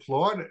supposed to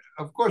applaud?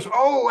 Of course.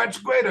 Oh, that's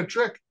great, a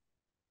trick.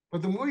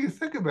 But the more you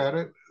think about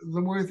it,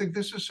 the more you think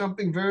this is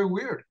something very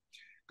weird,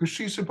 because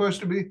she's supposed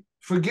to be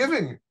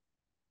forgiving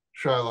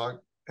Shylock,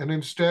 and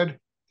instead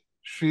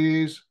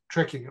she's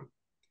tricking him.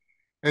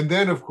 And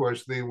then, of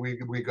course,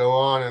 we go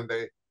on and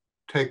they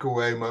take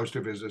away most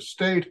of his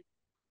estate,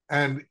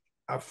 and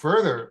a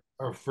further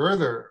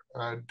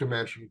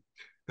dimension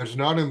that's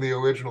not in the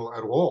original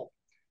at all.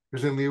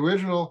 Because in the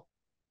original,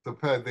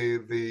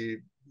 the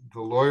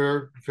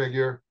lawyer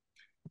figure,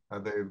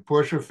 the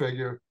pusher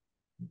figure,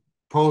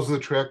 pulls the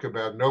trick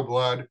about no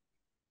blood,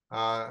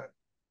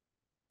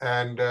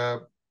 and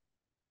the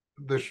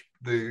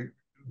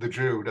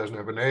Jew, who doesn't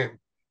have a name,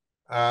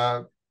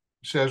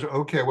 says,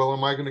 "Okay, well,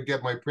 am I going to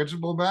get my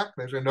principal back?"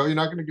 They say, "No, you're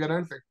not going to get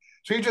anything."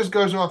 So he just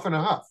goes off in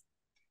a huff,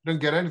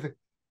 doesn't get anything.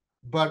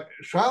 But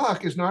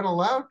Shylock is not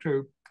allowed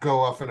to go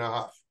off in a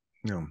huff,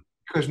 No,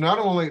 because not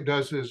only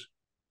does his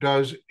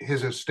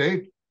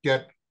estate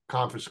get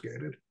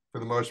confiscated for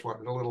the most part,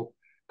 it's a little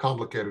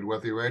complicated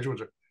what the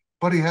arrangements are,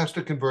 but he has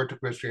to convert to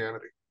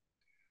Christianity,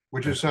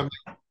 which is something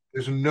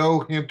there's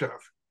no hint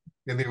of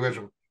in the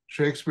original.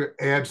 Shakespeare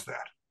adds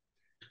that.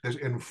 There's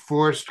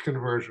enforced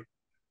conversion,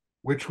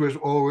 which was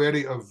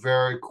already a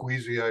very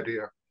queasy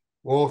idea.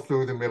 All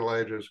through the Middle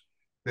Ages,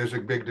 there's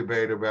a big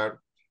debate about,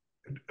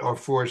 are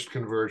forced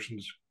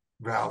conversions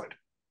valid?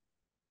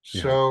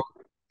 So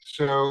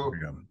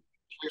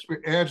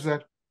Shakespeare adds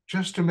that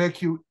just to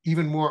make you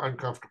even more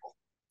uncomfortable.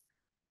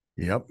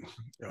 Yep.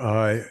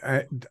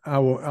 I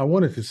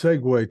wanted to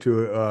segue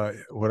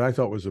to what I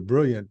thought was a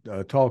brilliant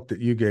talk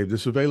that you gave.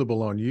 This is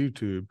available on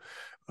YouTube,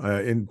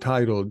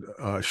 entitled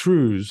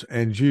Shrews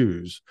and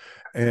Jews.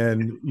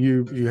 And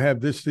you have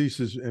this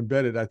thesis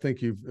embedded. I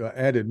think you've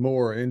added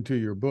more into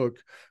your book.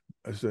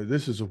 So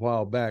this is a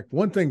while back.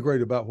 One thing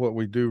great about what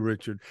we do,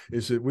 Richard,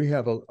 is that we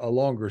have a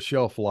longer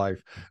shelf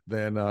life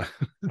than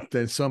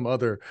than some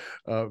other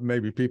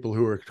maybe people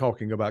who are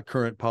talking about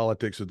current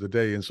politics of the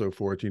day and so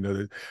forth. You know,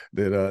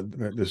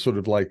 that they're sort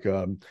of like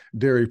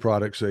dairy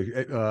products. They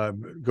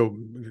go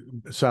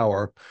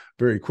sour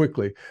very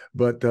quickly.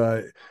 But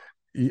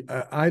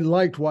I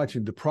liked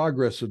watching the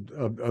progress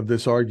of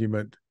this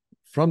argument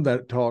from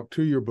that talk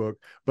to your book,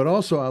 but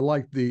also I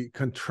liked the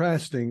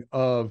contrasting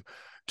of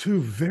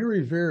two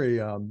very,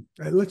 very,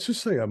 let's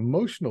just say,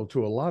 emotional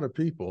to a lot of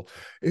people.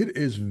 It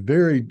is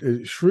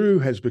Shrew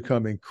has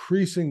become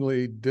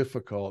increasingly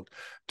difficult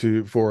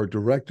for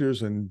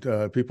directors and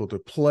people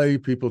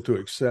to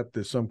accept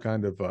as some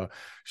kind of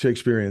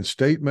Shakespearean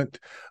statement,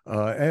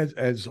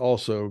 as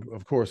also,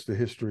 of course, the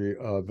history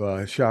of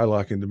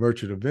Shylock and the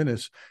Merchant of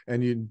Venice.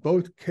 And in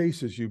both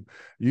cases,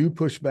 you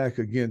push back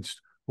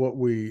against what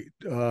we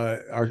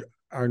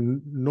our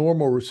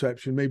normal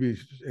reception, maybe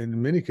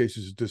in many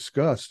cases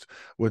discussed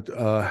with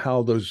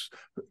how those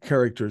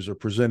characters are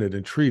presented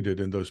and treated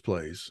in those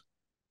plays.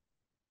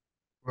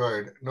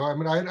 Right. No, I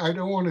mean, I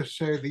don't want to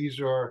say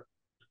these are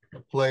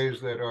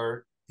plays that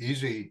are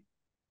easy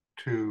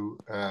to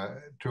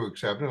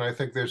accept, and I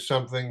think there's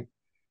something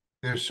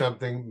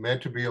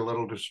meant to be a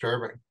little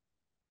disturbing.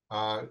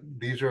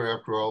 These are,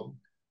 after all,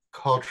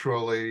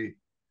 culturally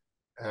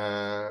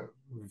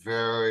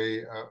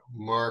very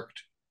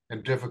marked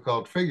and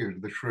difficult figures.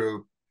 The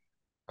shrew,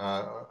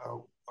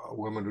 a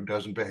woman who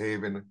doesn't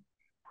behave in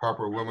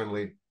proper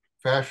womanly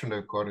fashion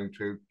according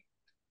to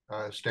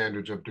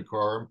standards of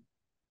decorum,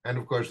 and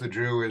of course the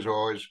Jew is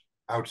always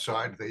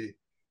outside the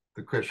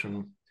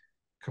Christian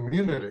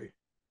community.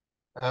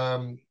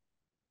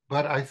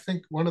 But I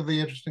think one of the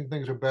interesting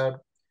things about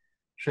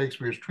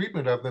Shakespeare's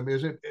treatment of them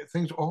is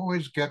things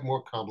always get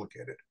more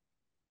complicated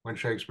when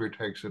Shakespeare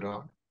takes it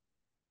on,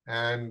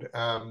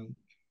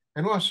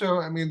 and also,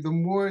 I mean, the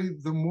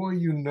more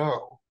you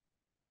know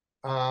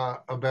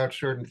about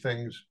certain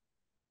things,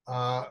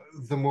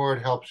 the more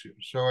it helps you.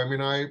 So, I mean,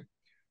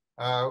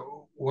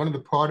 one of the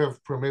part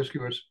of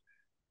promiscuous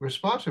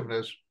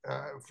responsiveness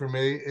for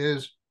me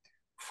is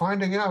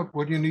finding out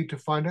what you need to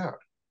find out.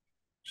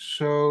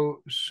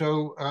 So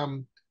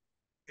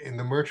in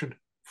The Merchant,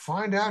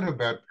 find out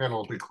about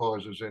penalty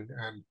clauses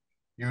and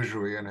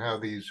usury and how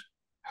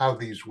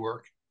these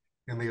work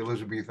in the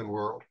Elizabethan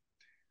world.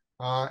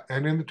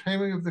 And in The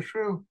Taming of the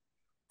Shrew,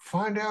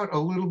 find out a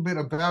little bit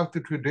about the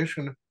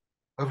tradition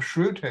of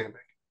shrew taming.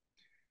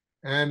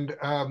 And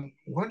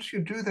once you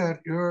do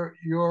that,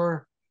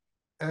 your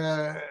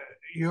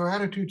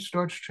attitude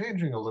starts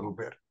changing a little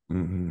bit,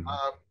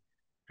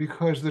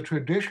 because the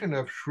tradition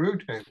of shrew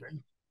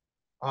taming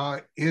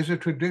is a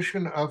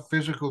tradition of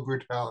physical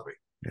brutality.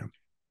 Yeah.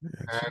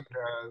 And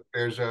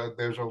there's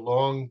a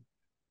long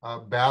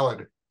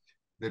ballad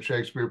that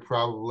Shakespeare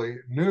probably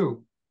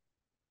knew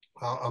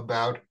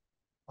about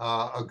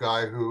a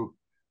guy who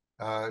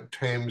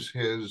tames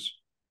his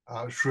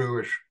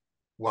shrewish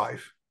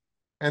wife,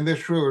 and this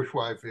shrewish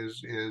wife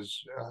is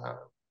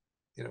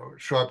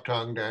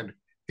sharp-tongued and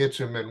hits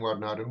him and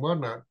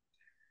whatnot.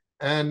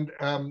 And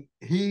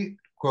he,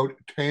 quote,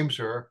 tames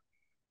her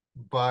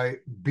by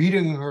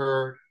beating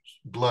her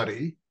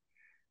bloody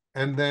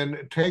and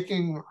then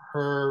taking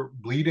her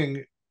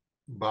bleeding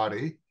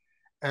body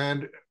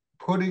and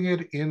putting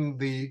it in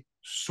the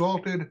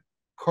salted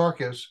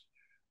carcass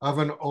of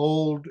an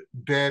old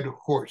dead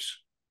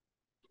horse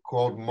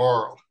called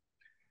Moral.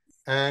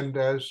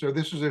 And so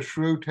this is a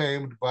shrew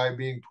tamed by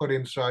being put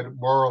inside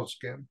Moral's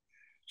skin.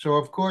 So,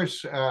 of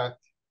course,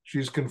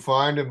 she's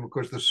confined, and of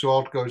course, the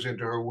salt goes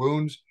into her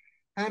wounds.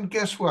 And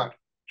guess what?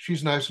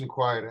 She's nice and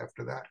quiet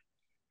after that.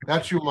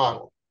 That's your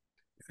model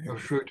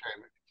of shrew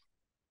taming.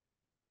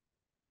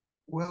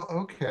 Well,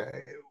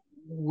 okay.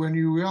 When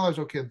you realize,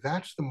 okay,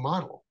 that's the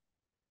model.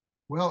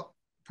 Well,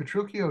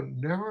 Petruchio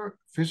never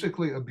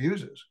physically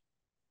abuses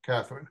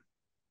Catherine.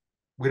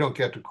 We don't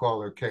get to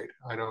call her Kate.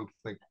 I don't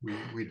think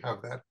we'd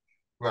have that.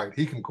 Right.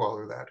 He can call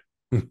her that.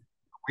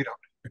 We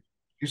don't.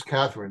 She's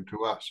Catherine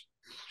to us.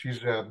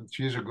 She's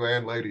a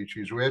grand lady.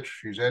 She's rich.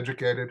 She's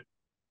educated.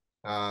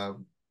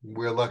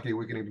 We're lucky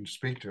we can even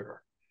speak to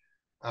her.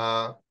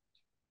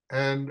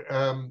 And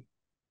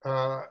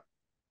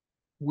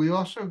we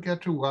also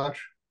get to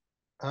watch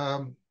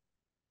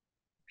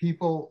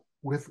people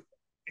with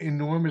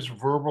enormous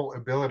verbal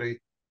ability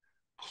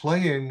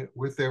playing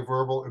with their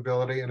verbal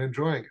ability and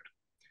enjoying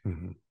it.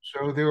 Mm-hmm.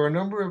 So there are a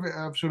number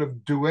of sort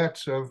of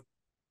duets of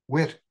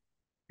wit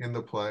in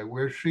the play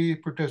where she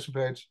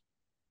participates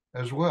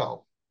as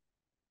well.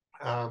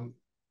 And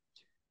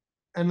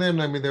then,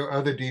 I mean, there are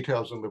other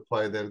details in the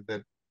play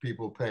that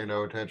people pay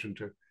no attention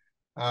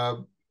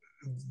to.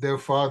 Their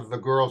father, the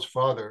girl's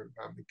father,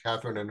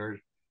 Catherine and her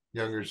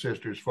younger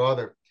sister's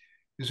father,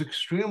 is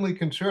extremely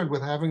concerned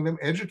with having them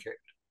educated.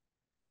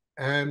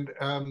 And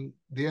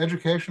the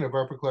education of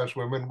upper-class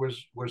women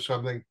was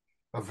something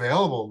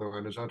available in the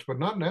Renaissance, but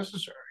not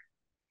necessary.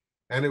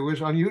 And it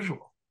was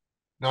unusual.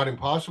 Not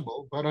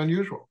impossible, but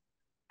unusual.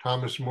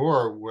 Thomas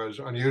More was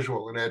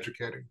unusual in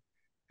educating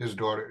his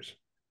daughters.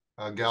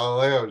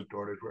 Galileo's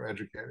daughters were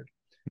educated.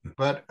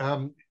 But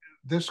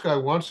this guy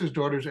wants his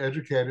daughters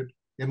educated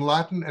in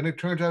Latin, and it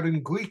turns out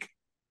in Greek.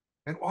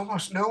 And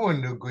almost no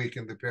one knew Greek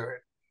in the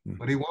period. Mm-hmm.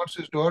 But he wants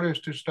his daughters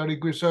to study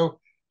Greek. So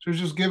it's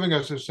just giving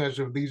us a sense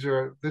of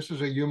this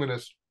is a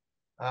humanist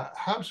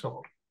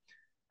household.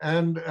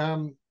 And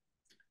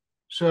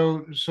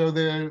so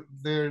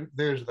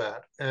there's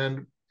that.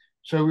 And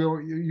so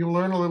you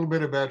learn a little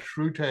bit about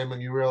shrew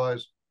taming. You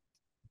realize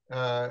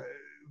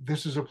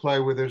this is a play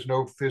where there's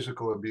no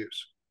physical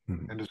abuse.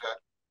 Mm-hmm.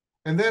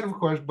 And then of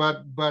course,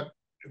 but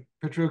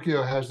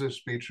Petruchio has this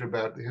speech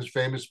about his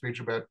famous speech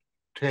about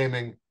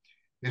taming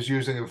is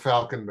using a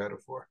falcon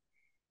metaphor,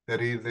 that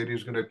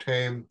he's going to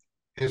tame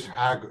his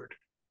haggard,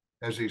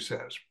 as he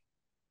says.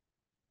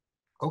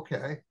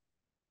 Okay,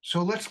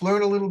 so let's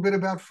learn a little bit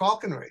about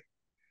falconry.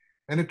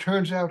 And it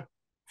turns out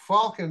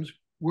falcons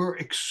were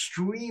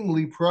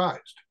extremely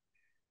prized.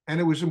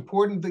 And it was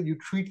important that you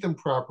treat them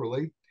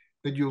properly,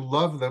 that you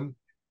love them.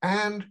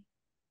 And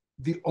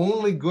there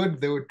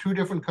were two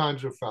different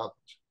kinds of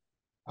falcons.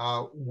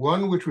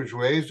 One which was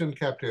raised in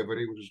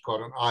captivity, which is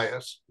called an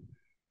eyas,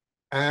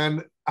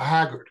 and a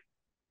haggard.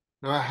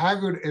 Now, a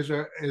haggard is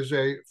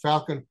a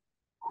falcon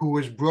who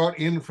was brought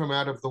in from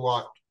out of the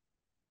wild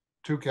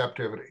to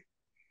captivity.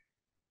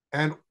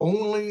 And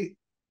only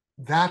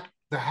the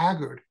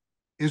haggard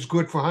is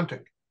good for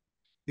hunting.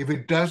 If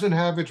it doesn't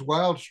have its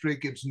wild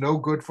streak, it's no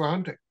good for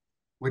hunting,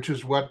 which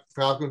is what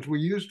falcons were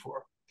used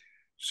for.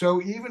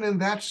 So even in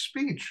that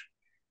speech,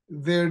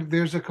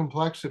 there's a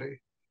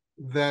complexity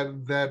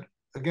that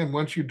again,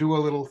 once you do a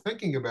little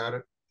thinking about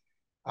it,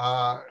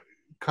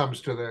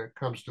 comes to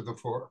the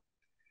fore.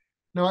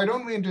 Now, I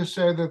don't mean to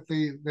say that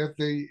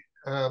the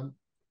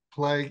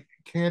play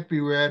can't be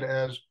read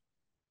as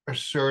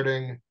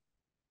asserting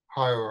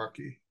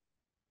hierarchy.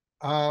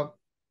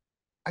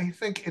 I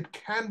think it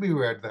can be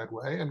read that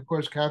way. And of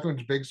course,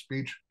 Catherine's big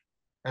speech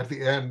at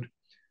the end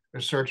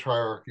asserts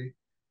hierarchy.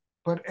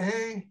 But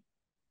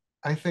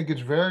I think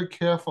it's very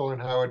careful in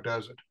how it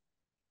does it.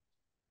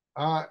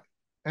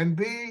 And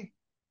B,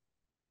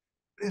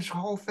 this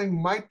whole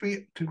thing might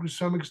be, to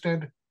some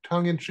extent,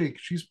 tongue-in-cheek.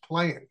 She's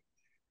playing.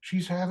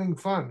 She's having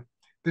fun.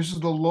 This is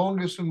the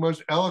longest and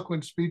most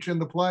eloquent speech in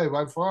the play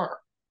by far.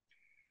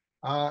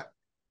 And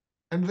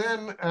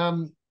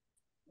then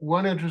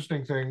one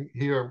interesting thing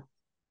here,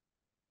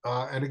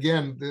 and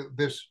again,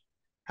 this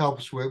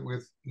helps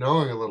with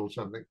knowing a little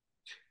something.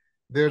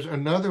 There's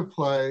another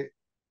play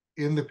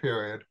in the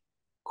period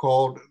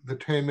called The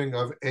Taming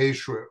of a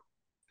Shrew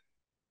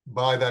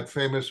by that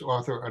famous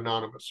author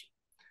Anonymous.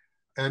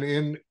 And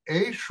in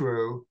A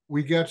Shrew,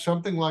 we get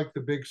something like the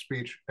big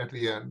speech at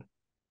the end.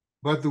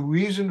 But the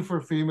reason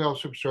for female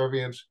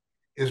subservience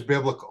is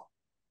biblical,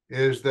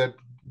 is that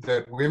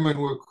women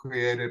were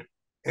created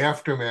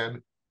after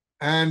men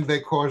and they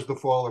caused the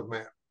fall of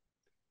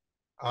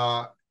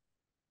man.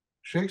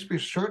 Shakespeare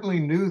certainly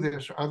knew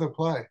this other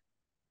play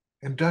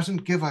and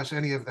doesn't give us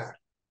any of that.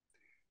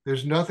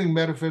 There's nothing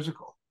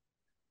metaphysical.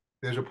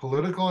 There's a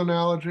political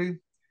analogy,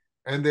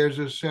 and there's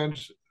a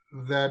sense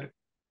that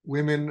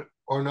women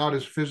are not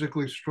as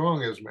physically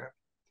strong as men.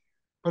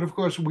 But of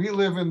course, we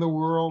live in the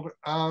world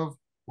of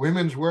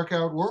women's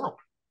workout world.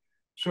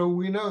 So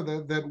we know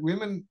that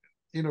women,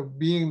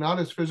 being not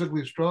as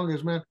physically strong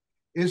as men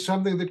is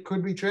something that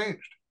could be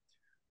changed.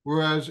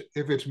 Whereas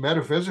if it's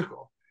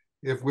metaphysical,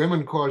 if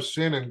women cause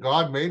sin and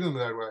God made them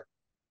that way,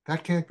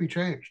 that can't be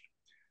changed.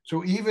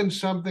 So even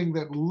something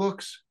that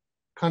looks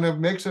kind of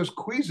makes us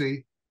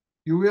queasy,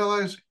 you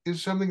realize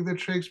is something that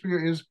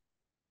Shakespeare is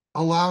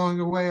allowing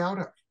a way out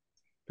of,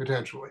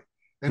 potentially,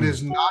 and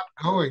is not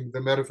going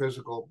the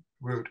metaphysical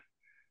route.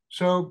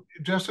 So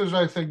just as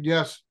I think,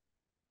 yes,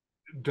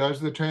 does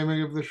the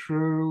Taming of the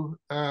Shrew,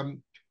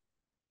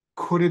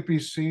 could it be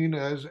seen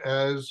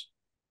as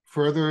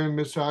furthering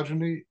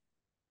misogyny?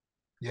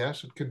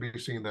 Yes, it could be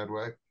seen that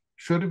way.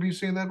 Should it be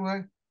seen that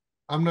way?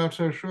 I'm not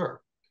so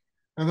sure.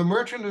 And The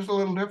Merchant is a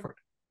little different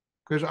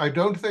because I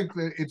don't think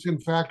that it's in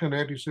fact an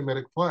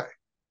anti-Semitic play,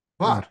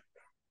 but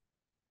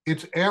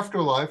its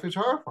afterlife is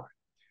horrifying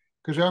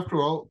because after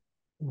all,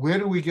 where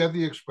do we get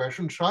the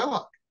expression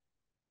Shylock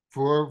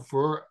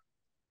for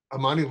a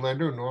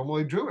moneylender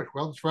normally Jewish?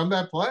 Well, it's from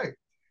that play.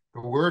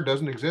 The word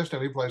doesn't exist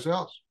anyplace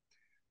else.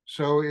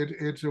 So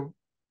it's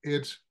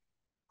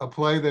a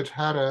play that's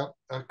had a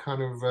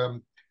kind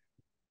of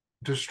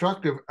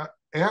destructive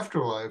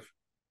afterlife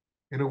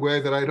in a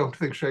way that I don't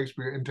think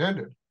Shakespeare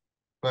intended.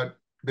 But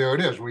there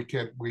it is. We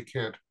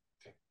can't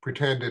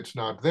pretend it's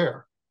not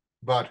there.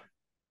 But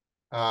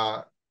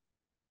as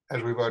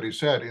we've already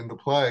said, in the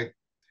play,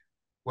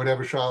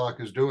 whatever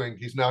Shylock is doing,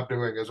 he's not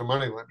doing as a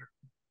moneylender.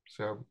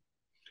 So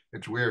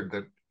it's weird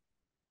that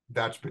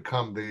that's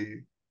become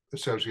the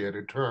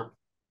associated term.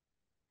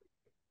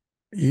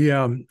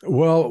 Yeah,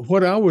 well,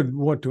 what I would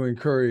want to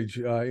encourage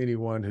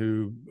anyone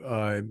who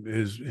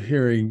is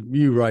hearing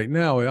you right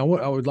now,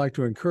 I would like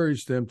to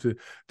encourage them to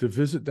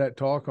visit that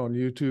talk on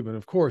YouTube, and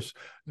of course,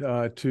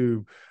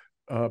 to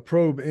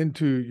probe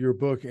into your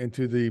book and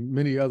to the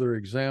many other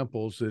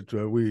examples that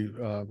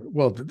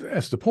well,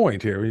 that's the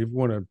point here. We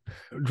want to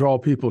draw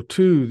people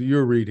to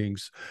your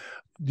readings.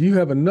 You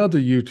have another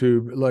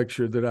YouTube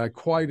lecture that I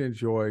quite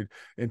enjoyed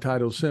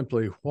entitled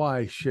simply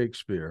Why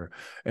Shakespeare?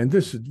 And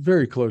this is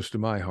very close to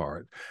my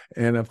heart.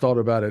 And I've thought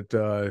about it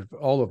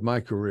all of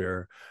my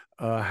career,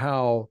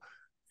 how,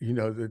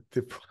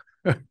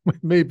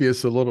 maybe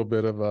it's a little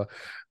bit of a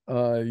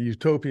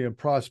utopian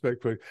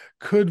prospect, but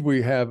could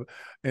we have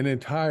an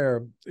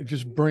entire,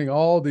 just bring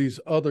all these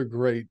other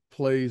great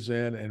plays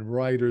in and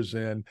writers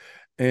in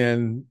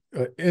and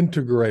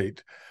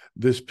integrate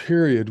this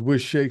period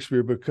with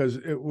Shakespeare, because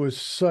it was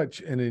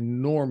such an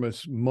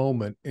enormous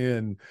moment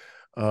in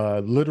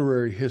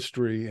literary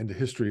history and the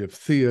history of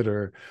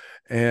theater.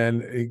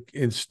 And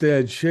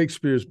instead,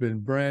 Shakespeare's been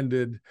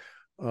branded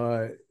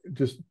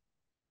just,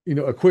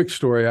 a quick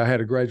story. I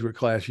had a graduate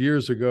class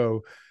years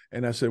ago,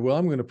 and I said, well,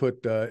 I'm going to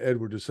put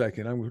Edward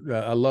II.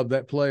 I love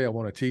that play. I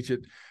want to teach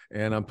it,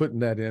 and I'm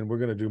putting that in. We're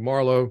going to do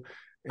Marlowe.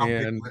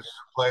 And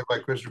play by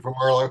Christopher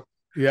Marlowe.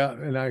 Yeah,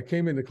 and I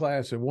came into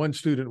class, and one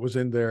student was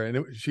in there,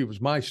 and she was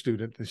my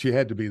student, and she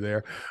had to be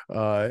there.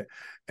 And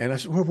I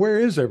said, "Well, where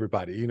is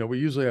everybody? We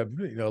usually have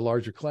a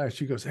larger class."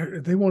 She goes,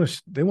 "They want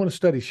to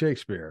study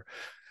Shakespeare."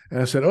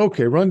 And I said,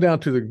 "Okay, run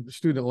down to the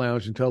student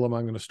lounge and tell them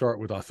I'm going to start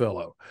with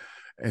Othello."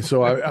 And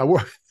so I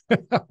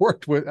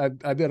worked with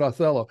I did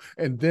Othello,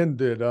 and then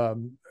did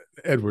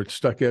Edward,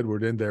 stuck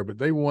Edward in there, but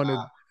they wanted.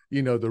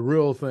 The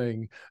real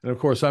thing. And of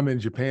course, I'm in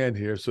Japan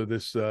here. So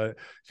this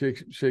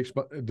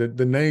Shakespeare,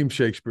 the name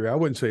Shakespeare, I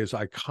wouldn't say it's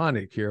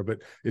iconic here, but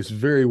it's a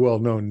very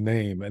well-known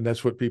name. And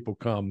that's what people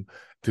come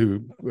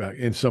to,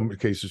 in some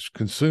cases,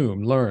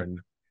 consume,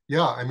 learn.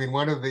 Yeah. I mean,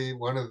 one of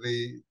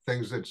the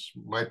things that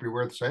might be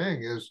worth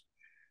saying is,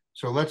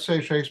 so let's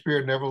say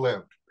Shakespeare never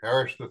lived,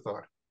 perish the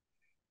thought.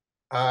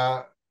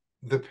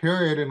 The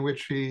period in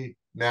which he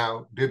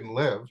now didn't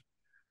live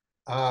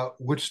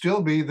would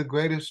still be the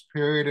greatest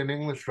period in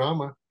English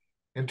drama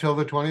until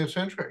the 20th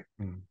century.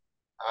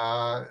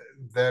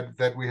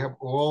 That we have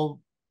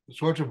all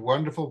sorts of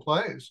wonderful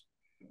plays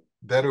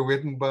that are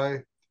written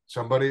by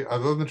somebody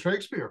other than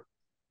Shakespeare.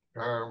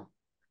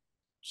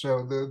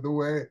 So the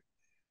way,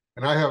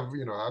 and I have,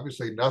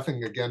 obviously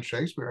nothing against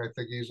Shakespeare. I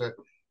think he's an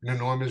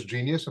enormous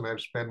genius, and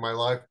I've spent my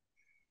life,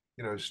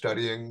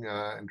 studying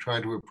and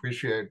trying to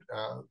appreciate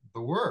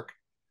the work.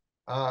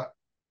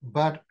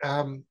 But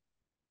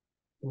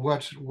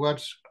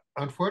what's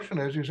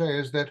unfortunate, as you say,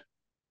 is that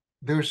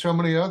there's so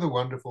many other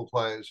wonderful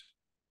plays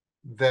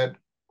that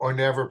are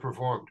never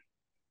performed,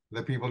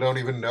 that people don't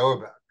even know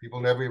about. People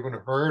never even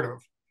heard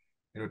of,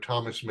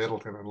 Thomas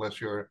Middleton,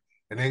 unless you're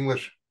an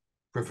English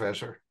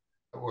professor,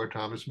 or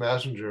Thomas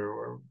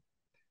Massenger,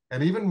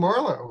 and even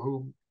Marlowe,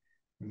 who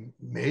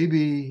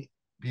maybe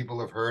people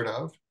have heard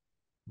of,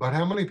 but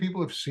how many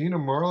people have seen a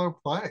Marlowe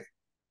play?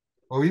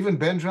 Or even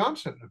Ben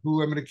Jonson,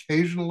 who,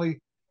 occasionally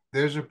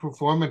there's a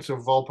performance of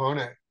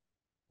Volpone,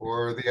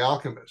 or The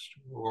Alchemist,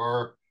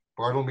 or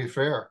Bartlemy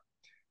Fair,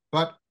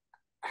 but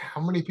how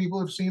many people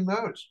have seen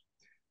those?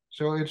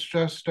 So it's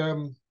just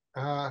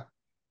I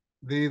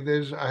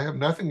have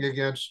nothing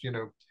against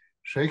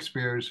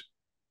Shakespeare's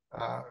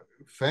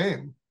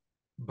fame,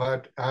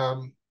 but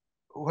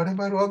what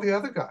about all the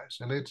other guys?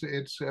 And it's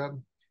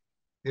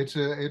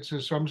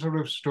some sort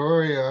of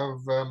story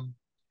of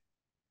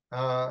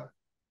uh,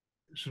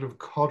 sort of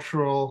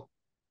cultural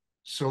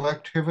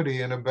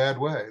selectivity in a bad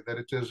way. That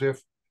it's as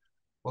if,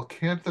 well,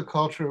 can't the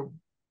culture?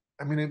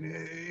 I mean,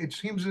 it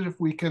seems as if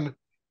we can,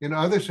 in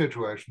other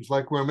situations,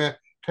 like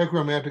take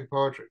romantic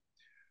poetry.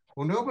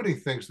 Well, nobody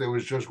thinks there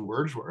was just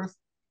Wordsworth.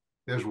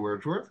 There's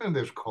Wordsworth, and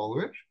there's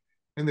Coleridge,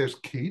 and there's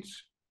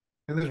Keats,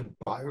 and there's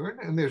Byron,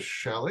 and there's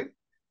Shelley,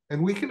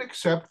 and we can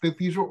accept that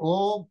these are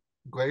all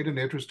great and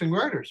interesting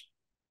writers.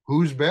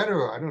 Who's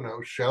better? I don't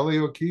know, Shelley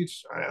or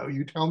Keats?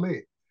 You tell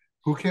me.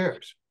 Who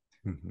cares?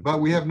 Mm-hmm.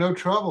 But we have no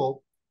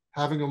trouble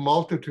having a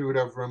multitude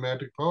of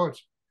romantic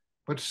poets.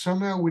 But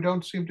somehow we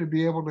don't seem to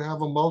be able to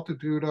have a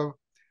multitude of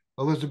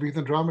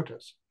Elizabethan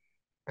dramatists.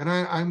 And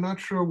I'm not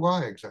sure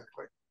why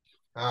exactly.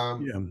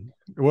 Yeah.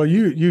 Well,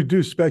 you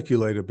do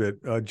speculate a bit.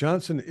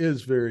 Johnson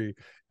is very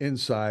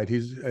inside.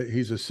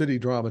 He's a city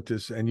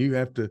dramatist, and you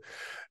have to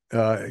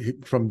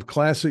from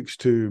classics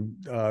to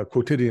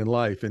quotidian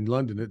life in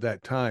London at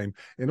that time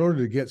in order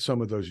to get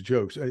some of those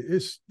jokes.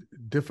 It's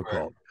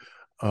difficult.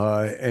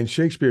 Right. And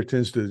Shakespeare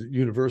tends to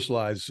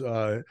universalize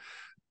a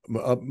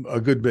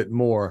good bit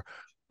more.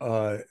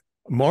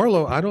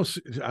 Marlowe, I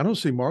don't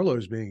see Marlowe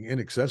as being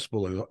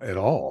inaccessible at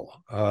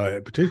all,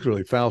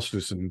 particularly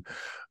Faustus and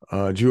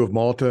Jew of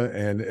Malta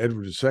and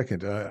Edward II.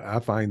 I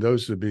find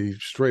those to be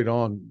straight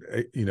on,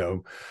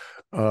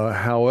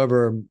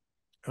 however,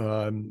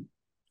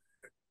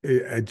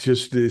 it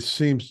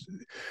seems,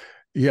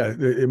 yeah,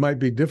 it might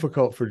be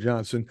difficult for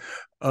Johnson.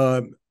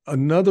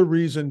 Another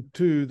reason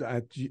too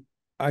that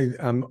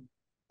I'm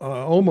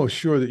almost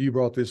sure that you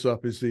brought this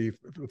up is the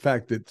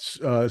fact that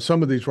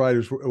some of these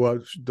writers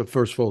were the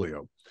first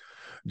folio.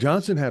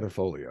 Johnson had a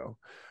folio,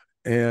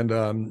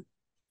 and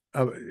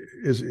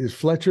is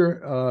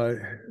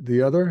Fletcher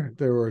the other?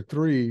 There were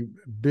 3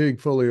 big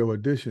folio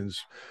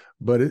editions,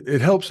 but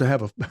it helps to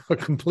have a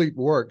complete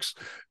works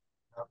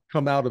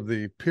come out of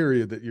the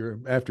period that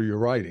after you're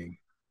writing.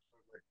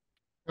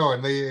 No,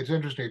 and it's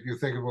interesting if you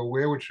think about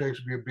where would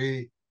Shakespeare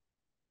be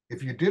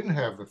if you didn't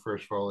have the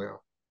first folio.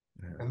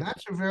 Yeah. And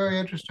that's a very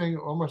interesting,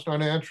 almost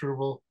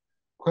unanswerable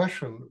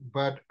question.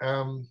 But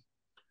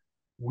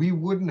we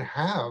wouldn't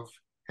have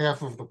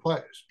half of the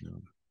plays. Yeah.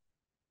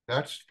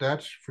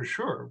 That's for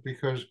sure,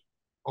 because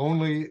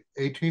only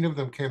 18 of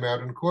them came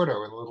out in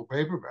quarto in a little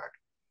paperback.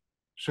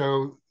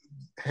 So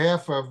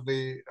half of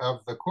the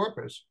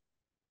corpus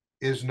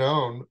is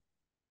known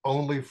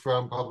only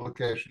from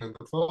publication in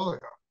the folio.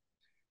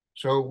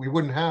 So we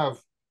wouldn't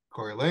have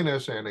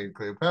Coriolanus, Antony and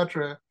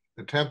Cleopatra,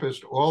 The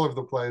Tempest, all of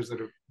the plays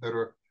that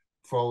are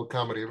full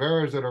Comedy of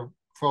Errors that are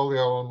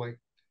folio only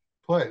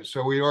plays.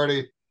 So we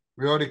already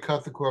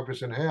cut the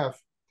corpus in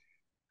half.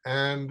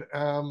 And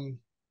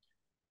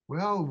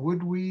well,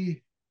 would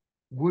we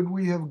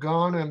have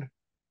gone and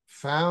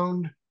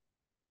found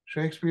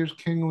Shakespeare's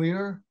King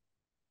Lear?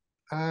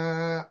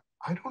 I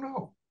don't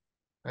know.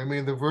 I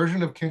mean, the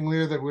version of King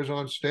Lear that was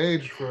on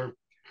stage for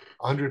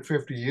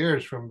 150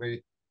 years, from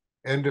the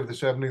end of the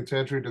 17th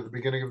century to the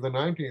beginning of the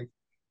 19th,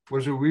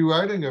 was a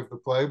rewriting of the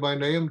play by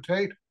Nahum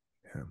Tate,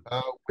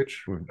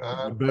 which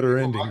better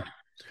ending,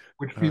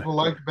 which people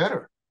liked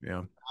better.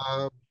 Yeah.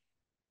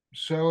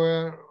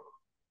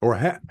 Or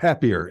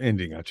happier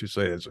ending, I should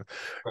say, is an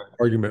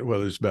argument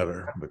whether it's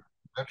better. But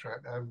that's right.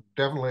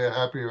 Definitely a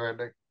happier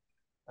ending.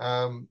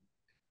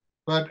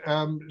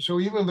 So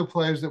even the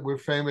plays that were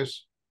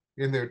famous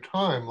in their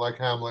time, like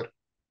Hamlet,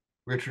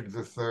 Richard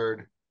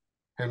III,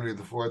 Henry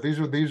IV, these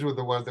were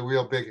the ones, the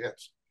real big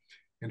hits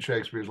in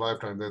Shakespeare's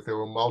lifetime, that there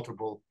were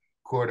multiple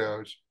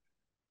quartos.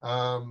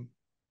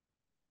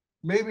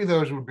 Maybe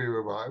those would be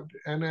revived,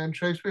 and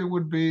Shakespeare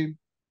would be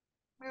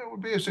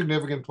a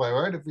significant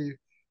playwright if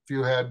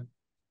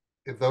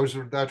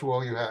that's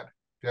all you had.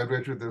 You had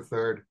Richard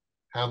III,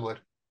 Hamlet,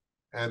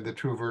 and the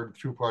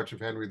two parts of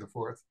Henry IV.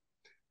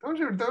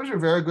 Those are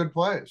very good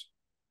plays,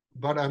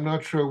 but I'm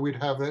not sure we'd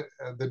have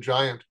the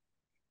giant.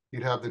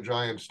 He'd have the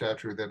giant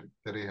stature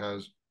that he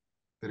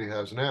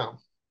has now.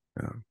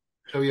 Yeah.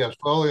 So yes,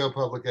 folio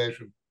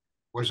publication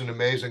was an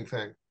amazing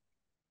thing,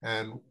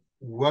 and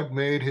what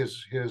made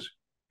his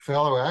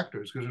fellow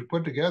actors, because it was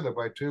put together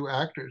by 2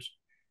 actors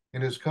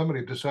in his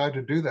company, decide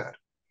to do that,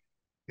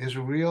 is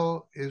a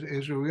real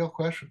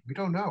question. We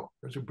don't know.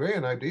 It's a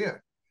brilliant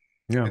idea.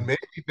 Yeah. And maybe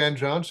Ben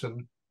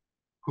Jonson,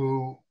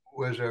 who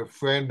was a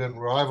friend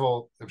and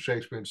rival of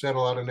Shakespeare and said a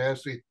lot of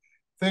nasty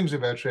things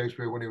about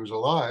Shakespeare when he was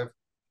alive,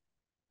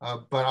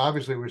 but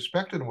obviously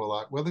respected him a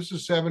lot. Well, this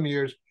is 7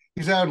 years.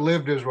 He's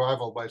outlived his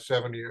rival by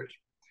 7 years.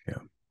 Yeah.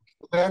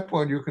 At that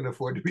point, you can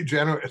afford to be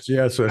generous.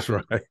 Yes, that's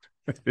right.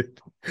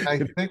 I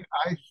think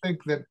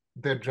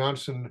that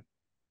Jonson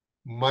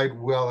might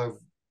well have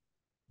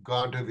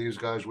gone to these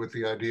guys with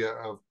the idea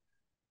of,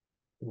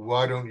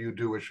 why don't you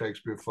do a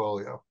Shakespeare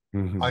folio?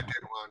 Mm-hmm. I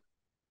did one.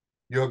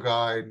 Your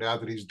guy, now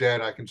that he's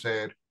dead, I can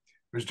say it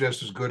was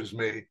just as good as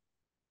me.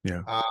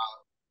 Yeah.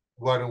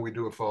 Why don't we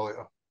do a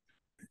folio?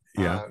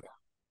 Yeah.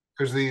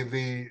 Because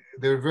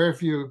there are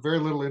very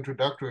little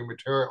introductory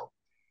material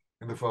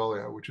in the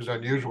folio, which is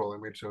unusual. I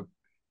mean, it's a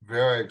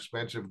very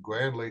expensive,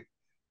 grandly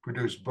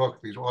produced book.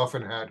 These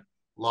often had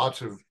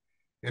lots of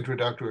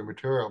introductory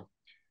material.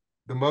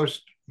 The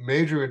most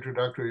major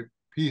introductory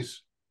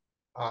piece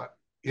uh,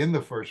 in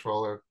the first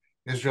folio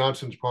is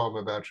Johnson's poem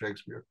about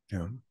Shakespeare,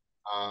 Yeah.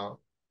 uh,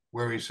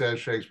 where he says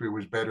Shakespeare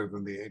was better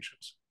than the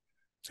ancients,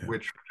 Yeah.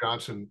 which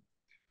Johnson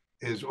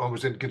is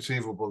almost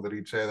inconceivable that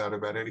he'd say that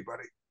about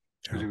anybody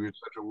because Yeah. he was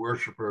such a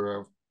worshiper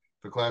of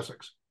the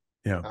classics.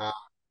 Yeah.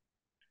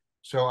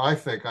 So I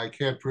think I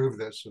can't prove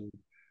this, and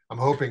I'm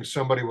hoping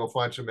somebody will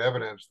find some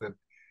evidence that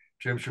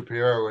Jim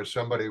Shapiro or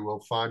somebody will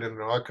find in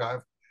an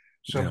archive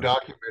some Yeah.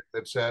 document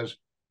that says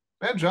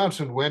Ben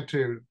Jonson went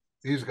to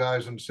these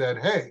guys and said,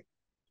 "Hey,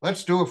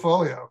 let's do a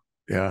folio."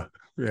 Yeah.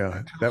 Yeah.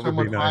 Until That would be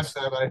someone finds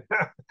nice.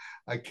 that,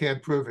 I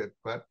can't prove it,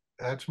 but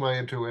that's my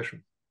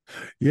intuition.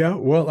 Yeah,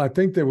 well, I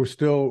think they were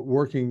still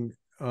working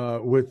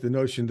with the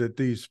notion that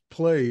these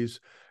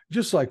plays,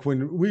 just like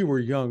when we were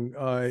young,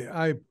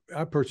 I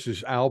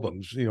purchased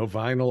albums,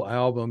 vinyl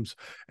albums,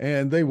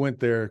 and they went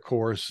there, of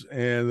course,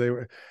 and they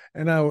were,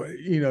 and I,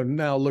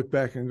 now look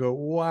back and go,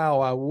 wow,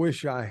 I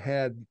wish I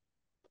had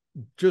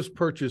just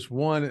purchased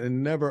one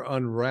and never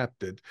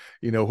unwrapped it.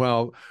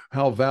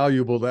 How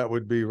valuable that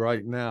would be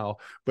right now.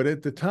 But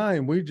at the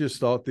time, we just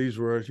thought these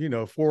were,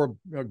 for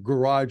a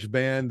garage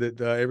band that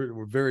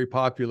were very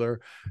popular,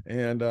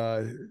 and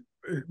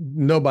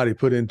nobody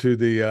put into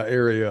the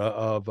area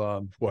of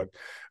what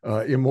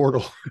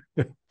immortal,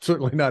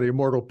 certainly not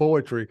immortal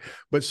poetry,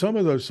 but some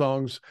of those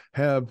songs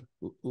have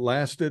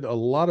lasted. A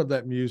lot of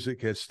that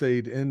music has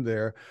stayed in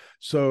there,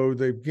 so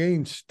they've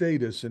gained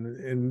status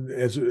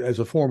as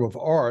a form of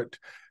art.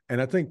 And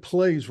I think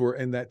plays were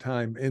in that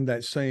time, in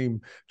that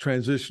same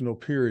transitional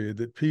period,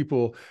 that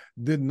people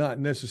did not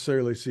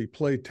necessarily see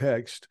play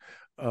text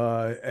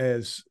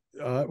as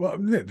well,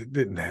 they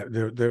didn't have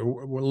there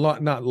were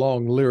not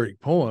long lyric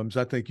poems.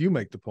 I think you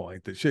make the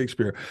point that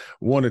Shakespeare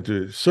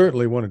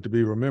certainly wanted to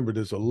be remembered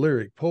as a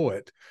lyric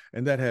poet,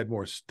 and that had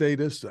more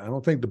status. I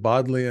don't think the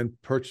Bodleian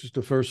purchased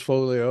the first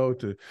folio,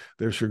 to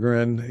their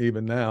chagrin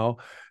even now,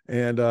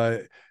 and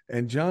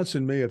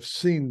Johnson may have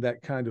seen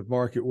that kind of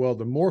market. Well,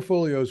 the more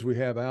folios we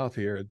have out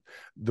here,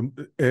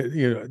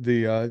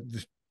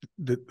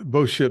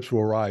 both ships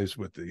will rise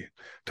with the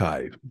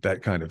tide.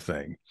 That kind of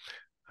thing.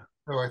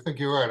 No, I think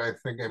you're right. I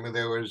mean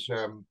there was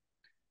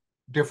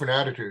different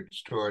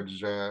attitudes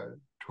towards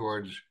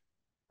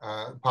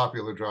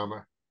popular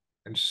drama,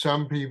 and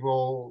some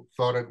people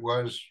thought it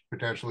was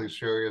potentially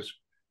serious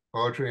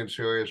poetry and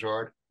serious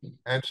art,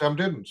 and some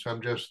didn't.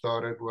 Some just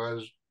thought it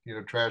was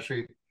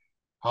trashy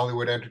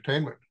Hollywood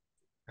entertainment.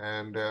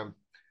 And no,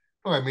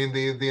 I mean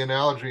the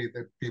analogy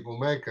that people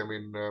make. I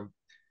mean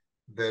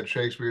that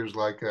Shakespeare's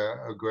like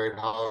a great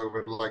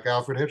Hollywood, like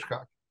Alfred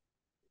Hitchcock.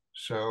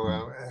 So,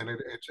 and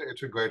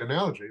it's a great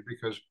analogy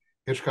because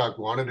Hitchcock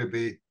wanted to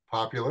be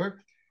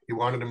popular. He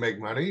wanted to make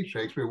money.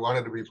 Shakespeare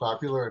wanted to be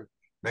popular and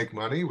make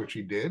money, which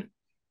he did.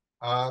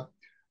 Uh,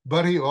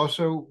 but he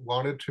also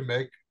wanted to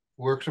make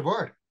works of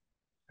art,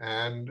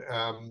 and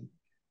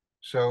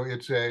so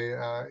it's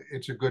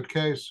a good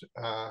case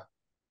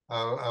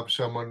of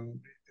someone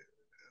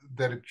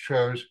that it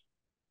shows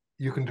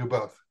you can do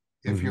both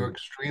if you're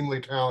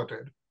extremely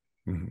talented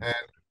Mm-hmm. and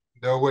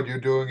know what you're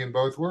doing in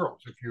both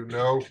worlds. If you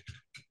know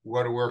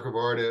what a work of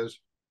art is,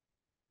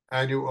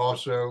 and you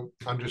also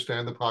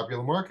understand the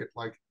popular market,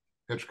 like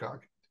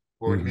Hitchcock.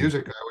 Or in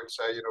music, I would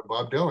say,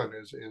 Bob Dylan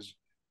is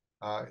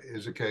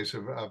a case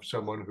of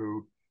someone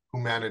who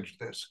managed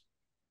this,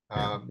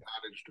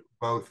 managed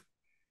both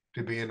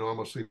to be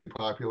enormously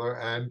popular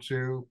and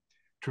to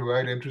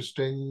write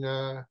interesting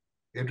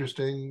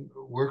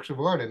works of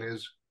art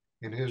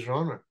in his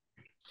genre.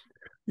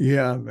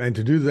 Yeah, and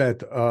to do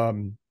that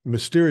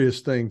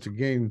mysterious thing to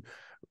gain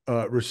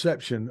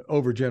reception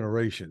over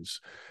generations.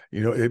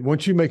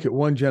 Once you make it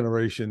one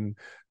generation,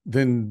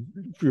 then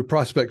your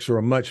prospects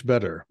are much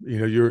better.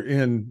 You're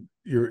in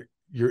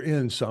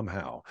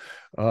somehow.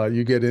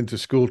 You get into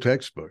school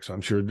textbooks.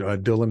 I'm sure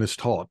Dylan is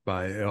taught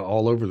by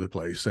all over the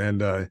place,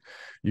 and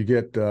you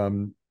get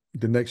the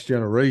next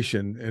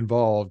generation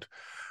involved.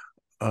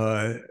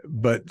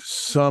 But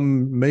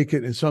some make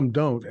it and some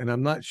don't, and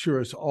I'm not sure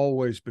it's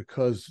always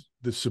because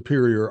the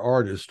superior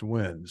artist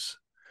wins.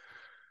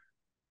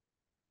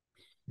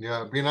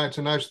 Yeah, it's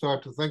a nice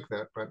thought to think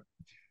that, but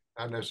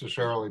not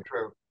necessarily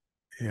true.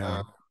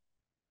 Yeah.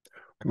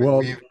 I mean, Well,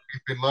 we've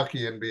been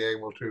lucky in being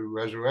able to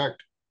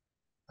resurrect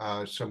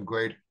some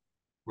great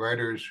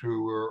writers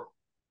who were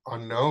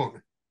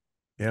unknown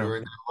yeah,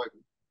 during like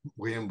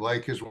William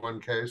Blake is one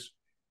case,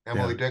 yeah,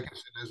 Emily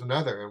Dickinson is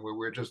another, and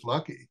we're just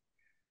lucky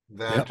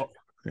yeah, that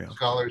yeah,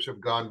 scholars have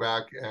gone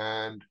back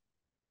and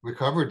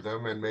recovered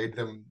them and made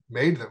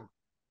them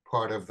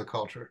part of the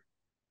culture.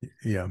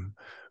 yeah.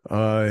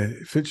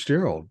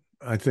 Fitzgerald,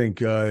 I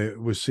think,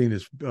 was seen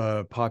as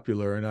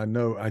popular, and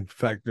in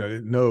fact, I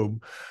know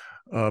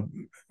uh,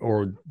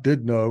 or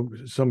did know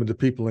some of the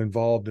people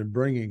involved in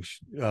bringing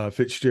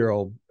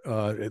Fitzgerald,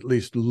 at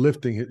least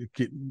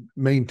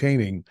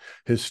maintaining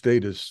his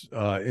status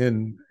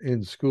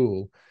in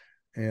school.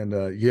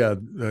 And yeah,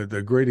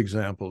 the great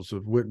examples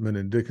of Whitman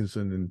and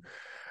Dickinson, and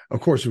of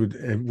course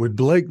with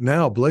Blake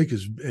now. Blake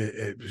is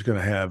going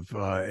to have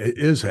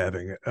is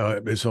having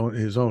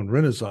his own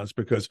renaissance,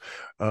 because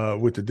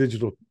with the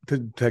digital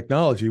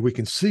technology, we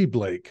can see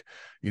Blake.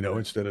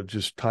 Instead of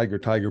just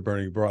tiger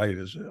burning bright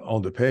as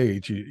on the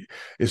page,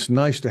 it's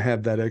nice to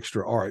have that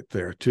extra art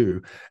there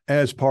too,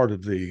 as part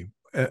of the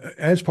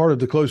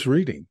close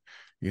reading.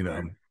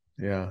 Right.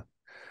 Yeah.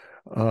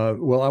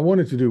 Well, I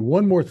wanted to do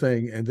one more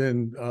thing and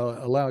then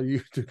allow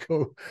you to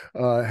go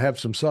have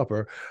some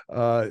supper.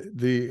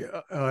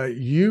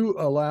 You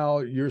allow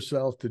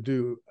yourself to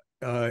do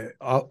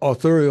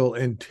authorial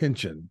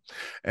intention,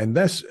 and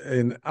that's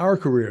in our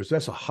careers.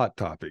 That's a hot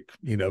topic,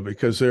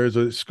 because there's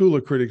a school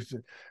of critics.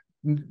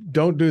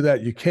 Don't do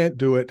that. You can't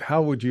do it.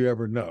 How would you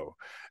ever know?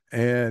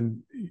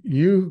 And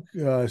you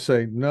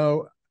say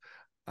no.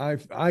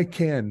 I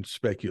can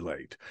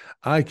speculate.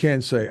 I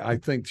can say I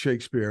think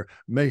Shakespeare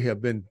may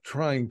have been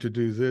trying to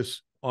do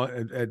this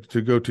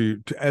to go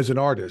to as an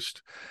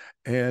artist,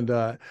 and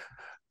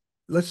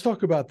let's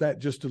talk about that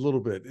just a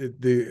little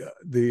bit.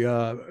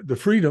 The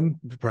freedom,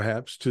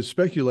 perhaps, to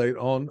speculate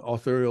on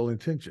authorial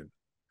intention.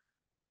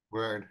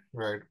 Right,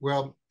 right.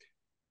 Well,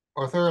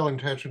 authorial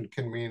intention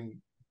can mean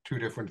two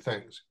different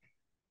things,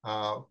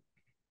 uh,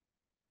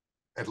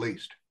 at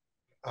least.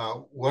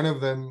 One of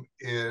them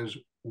is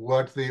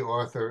what the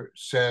author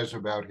says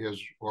about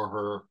his or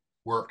her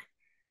work,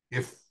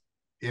 if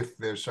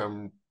there's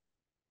some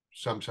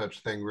such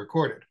thing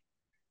recorded.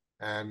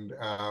 And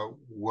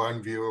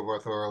one view of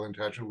authorial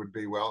intention would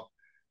be, well,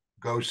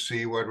 go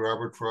see what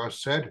Robert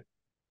Frost said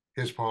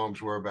his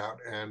poems were about,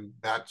 and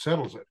that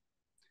settles it.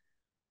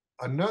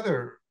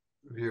 Another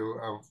view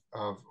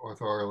of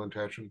authorial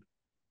intention,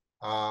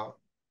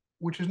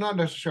 which is not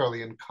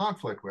necessarily in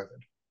conflict with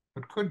it,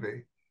 but could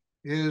be,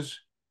 is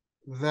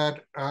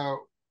that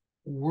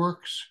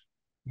works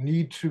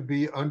need to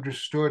be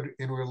understood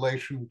in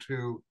relation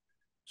to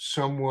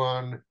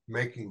someone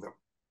making them.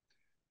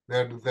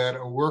 That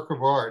a work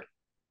of art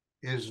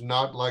is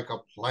not like a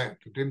plant.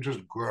 It didn't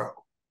just grow.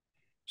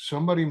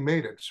 Somebody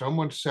made it.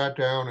 Someone sat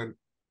down and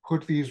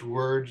put these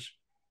words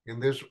in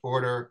this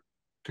order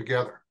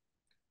together.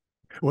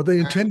 Well, they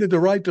intended the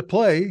right to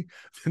play.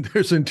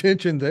 There's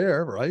intention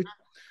there, right?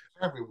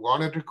 We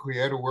wanted to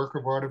create a work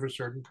of art of a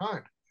certain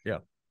kind. Yeah.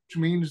 Which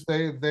means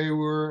they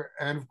were,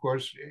 and of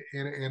course,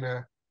 in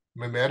a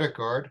mimetic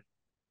art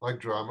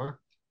like drama,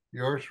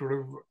 you're sort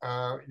of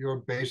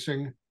you're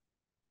basing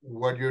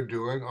what you're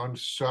doing on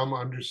some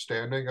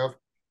understanding of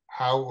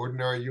how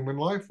ordinary human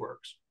life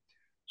works.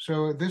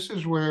 So this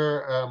is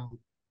where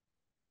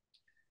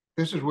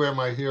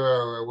my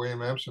hero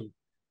William Empson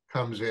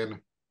comes in,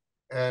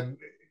 and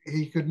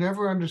he could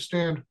never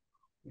understand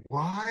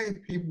why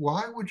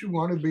would you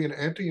want to be an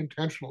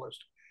anti-intentionalist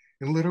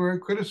in literary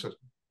criticism,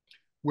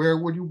 where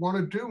what you want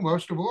to do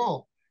most of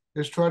all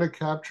is try to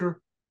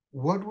capture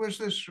what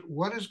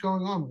is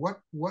going on,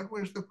 what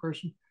was the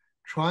person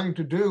trying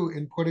to do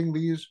in putting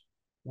these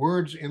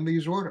words in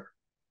these order.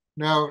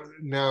 Now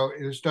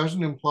this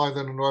doesn't imply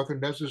that an author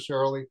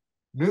necessarily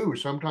knew.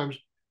 Sometimes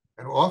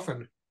and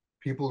often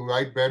people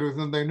write better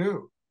than they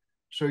knew.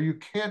 So you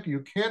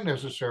can't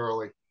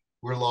necessarily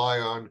rely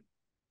on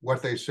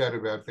what they said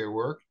about their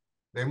work.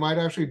 They might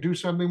actually do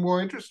something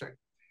more interesting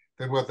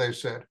than what they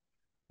said.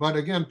 But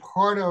again,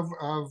 part of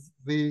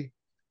the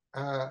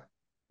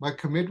my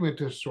commitment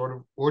to sort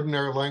of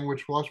ordinary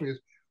language philosophy is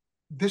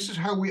this is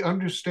how we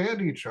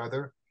understand each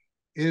other,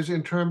 is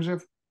in terms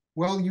of,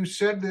 well, you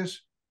said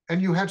this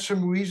and you had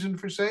some reason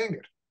for saying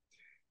it.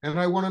 And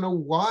I want to know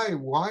why.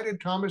 Why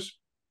did Thomas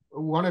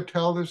want to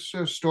tell this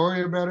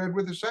story about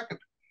Edward II?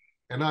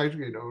 And I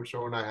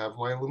have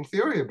my little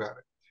theory about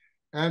it.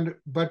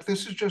 But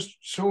this is just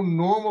so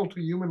normal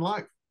to human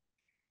life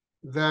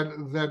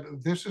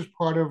that this is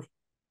part of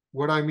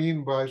what I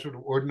mean by sort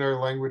of ordinary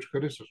language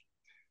criticism.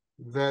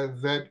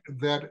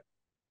 That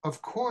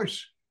of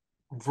course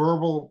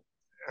verbal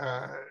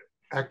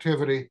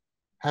activity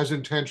has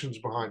intentions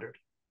behind it.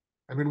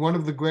 I mean, one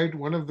of the great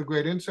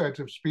insights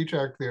of speech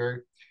act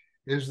theory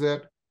is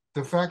that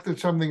the fact that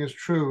something is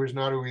true is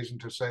not a reason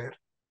to say it,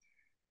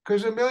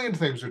 because a million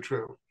things are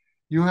true.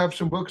 You have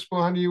some books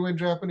behind you in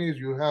Japanese.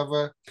 You have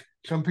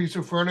some piece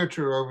of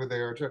furniture over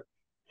there.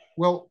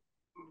 Well,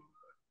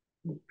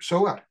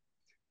 so what?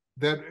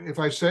 That if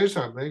I say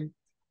something,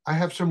 I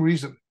have some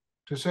reason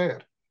to say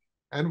it.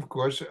 And of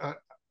course,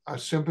 a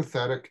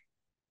sympathetic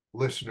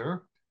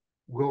listener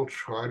will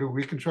try to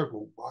reconstruct,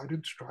 well, why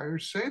did Strier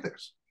say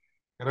this?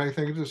 And I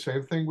think it's the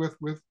same thing with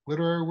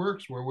literary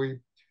works, where we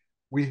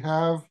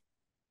have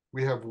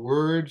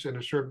words in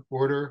a certain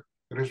order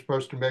that are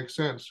supposed to make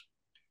sense.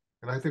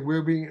 And I think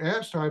we're being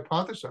asked to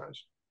hypothesize,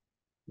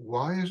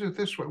 why is it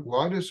this way?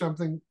 Why does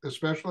something,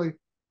 especially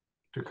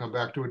to come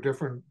back to a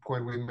different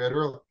point we made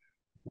earlier,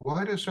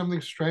 why does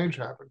something strange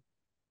happen?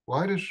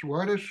 Why does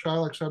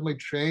Shylock suddenly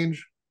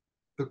change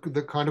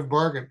the kind of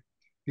bargain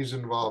he's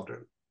involved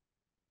in?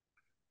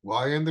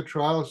 Why in the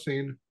trial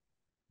scene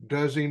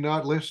does he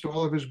not list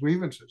all of his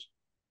grievances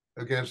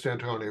against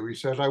Antonio? He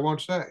says, I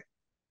won't say.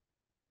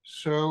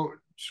 So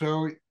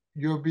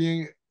you're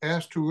being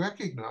asked to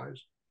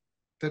recognize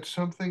that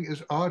something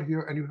is odd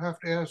here, and you have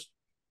to ask.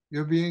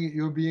 You're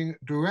being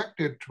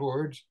directed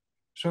towards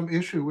some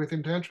issue with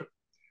intention.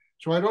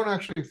 So I don't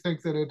actually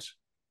think that it's.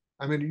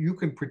 I mean, you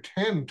can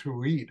pretend to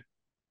read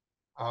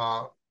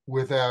uh,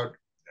 without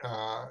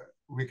uh,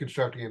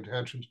 reconstructing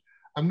intentions.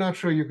 I'm not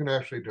sure you can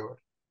actually do it.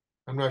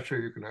 I'm not sure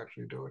you can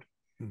actually do it.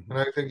 Mm-hmm. And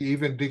I think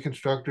even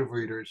deconstructive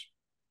readers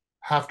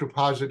have to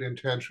posit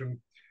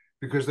intention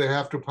because they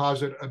have to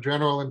posit a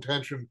general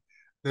intention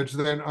that's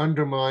then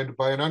undermined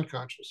by an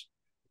unconscious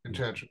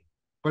intention.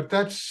 But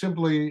that's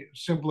simply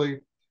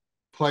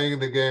playing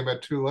the game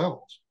at two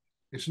levels.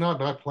 It's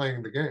not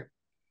playing the game.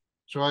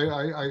 So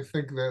I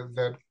think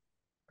that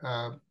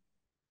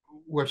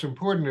what's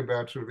important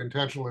about sort of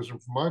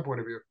intentionalism, from my point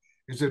of view,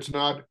 is it's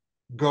not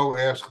go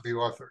ask the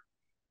author.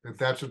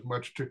 That's as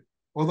much to.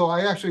 Although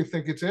I actually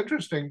think it's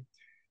interesting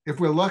if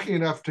we're lucky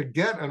enough to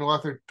get an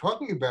author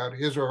talking about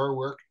his or her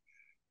work.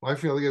 My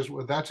feeling is,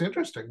 well, that's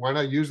interesting. Why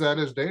not use that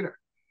as data?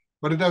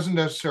 But it doesn't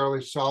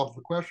necessarily solve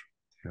the question.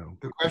 No.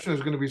 The question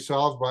is going to be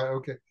solved by,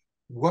 okay,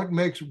 what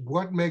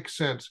makes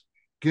sense?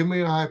 Give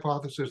me a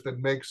hypothesis that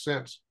makes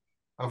sense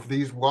of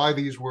why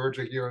these words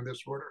are here in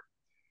this order.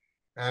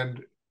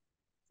 And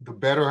the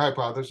better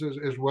hypothesis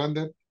is one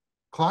that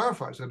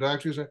clarifies it,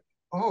 actually say,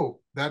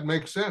 oh, that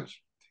makes sense.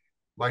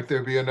 Might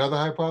there be another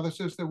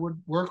hypothesis that would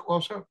work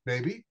also?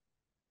 Maybe.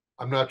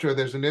 I'm not sure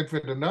there's an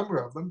infinite number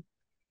of them,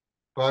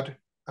 but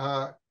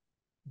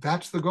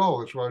that's the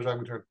goal as far as I'm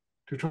concerned,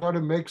 to try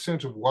to make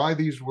sense of why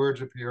these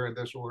words appear in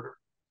this order.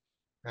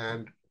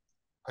 And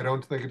I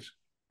don't think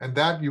and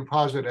that you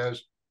posit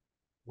as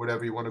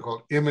whatever you want to call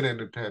it,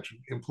 imminent intention,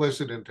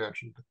 implicit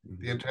intention,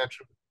 the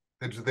intention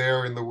that's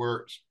there in the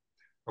words,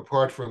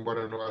 apart from what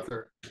an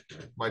author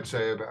might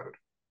say about it.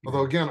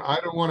 Although, again, I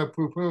don't want to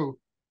poo-poo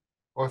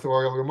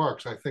authorial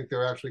remarks. I think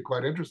they're actually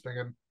quite interesting,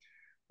 and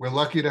we're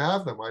lucky to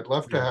have them. I'd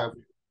love to have,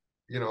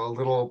 a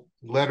little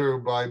letter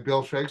by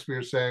Bill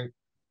Shakespeare saying,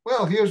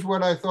 well, here's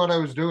what I thought I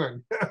was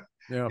doing.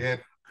 Yeah.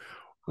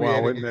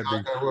 Wow, wouldn't that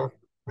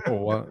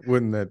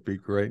be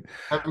great?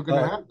 Never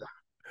going to have that.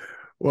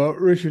 Well,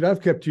 Richard,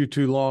 I've kept you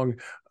too long,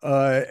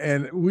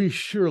 and we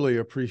surely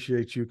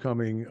appreciate you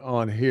coming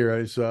on here.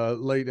 It's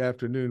late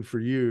afternoon for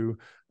you,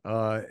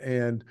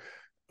 and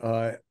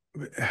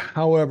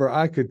however,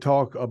 I could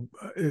talk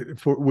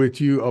with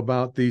you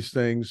about these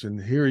things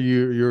and hear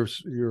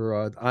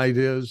your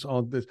ideas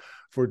on this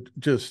for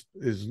just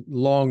as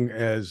long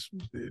as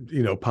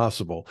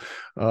possible.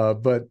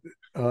 But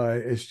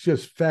it's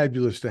just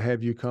fabulous to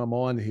have you come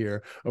on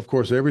here. Of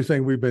course,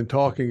 everything we've been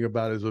talking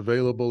about is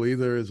available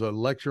either as a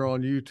lecture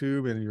on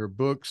YouTube and your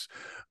books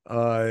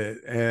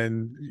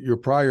and your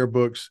prior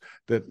books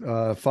that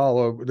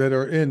follow that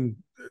are in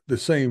the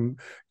same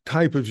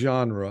type of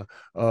genre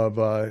of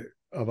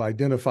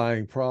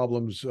identifying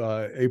problems,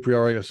 a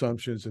priori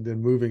assumptions, and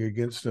then moving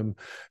against them.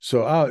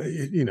 So,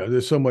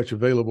 there's so much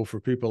available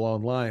for people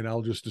online.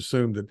 I'll just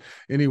assume that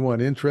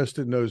anyone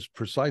interested knows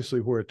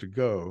precisely where to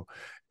go.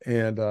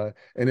 And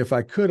if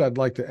I could, I'd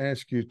like to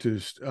ask you to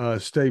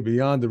stay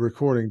beyond the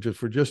recording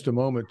for just a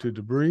moment to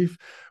debrief.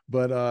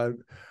 But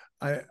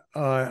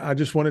I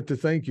just wanted to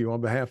thank you on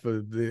behalf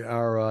of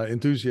our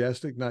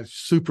enthusiastic, not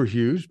super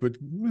huge, but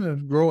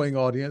growing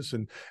audience,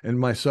 and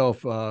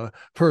myself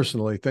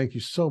personally. Thank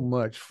you so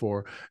much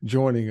for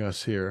joining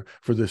us here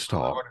for this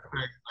talk.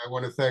 I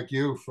want to thank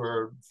you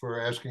for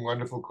asking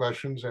wonderful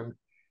questions and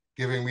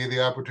giving me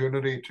the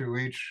opportunity to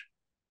reach,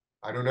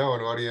 I don't know, an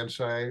audience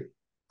I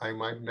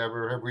might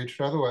never have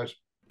reached otherwise.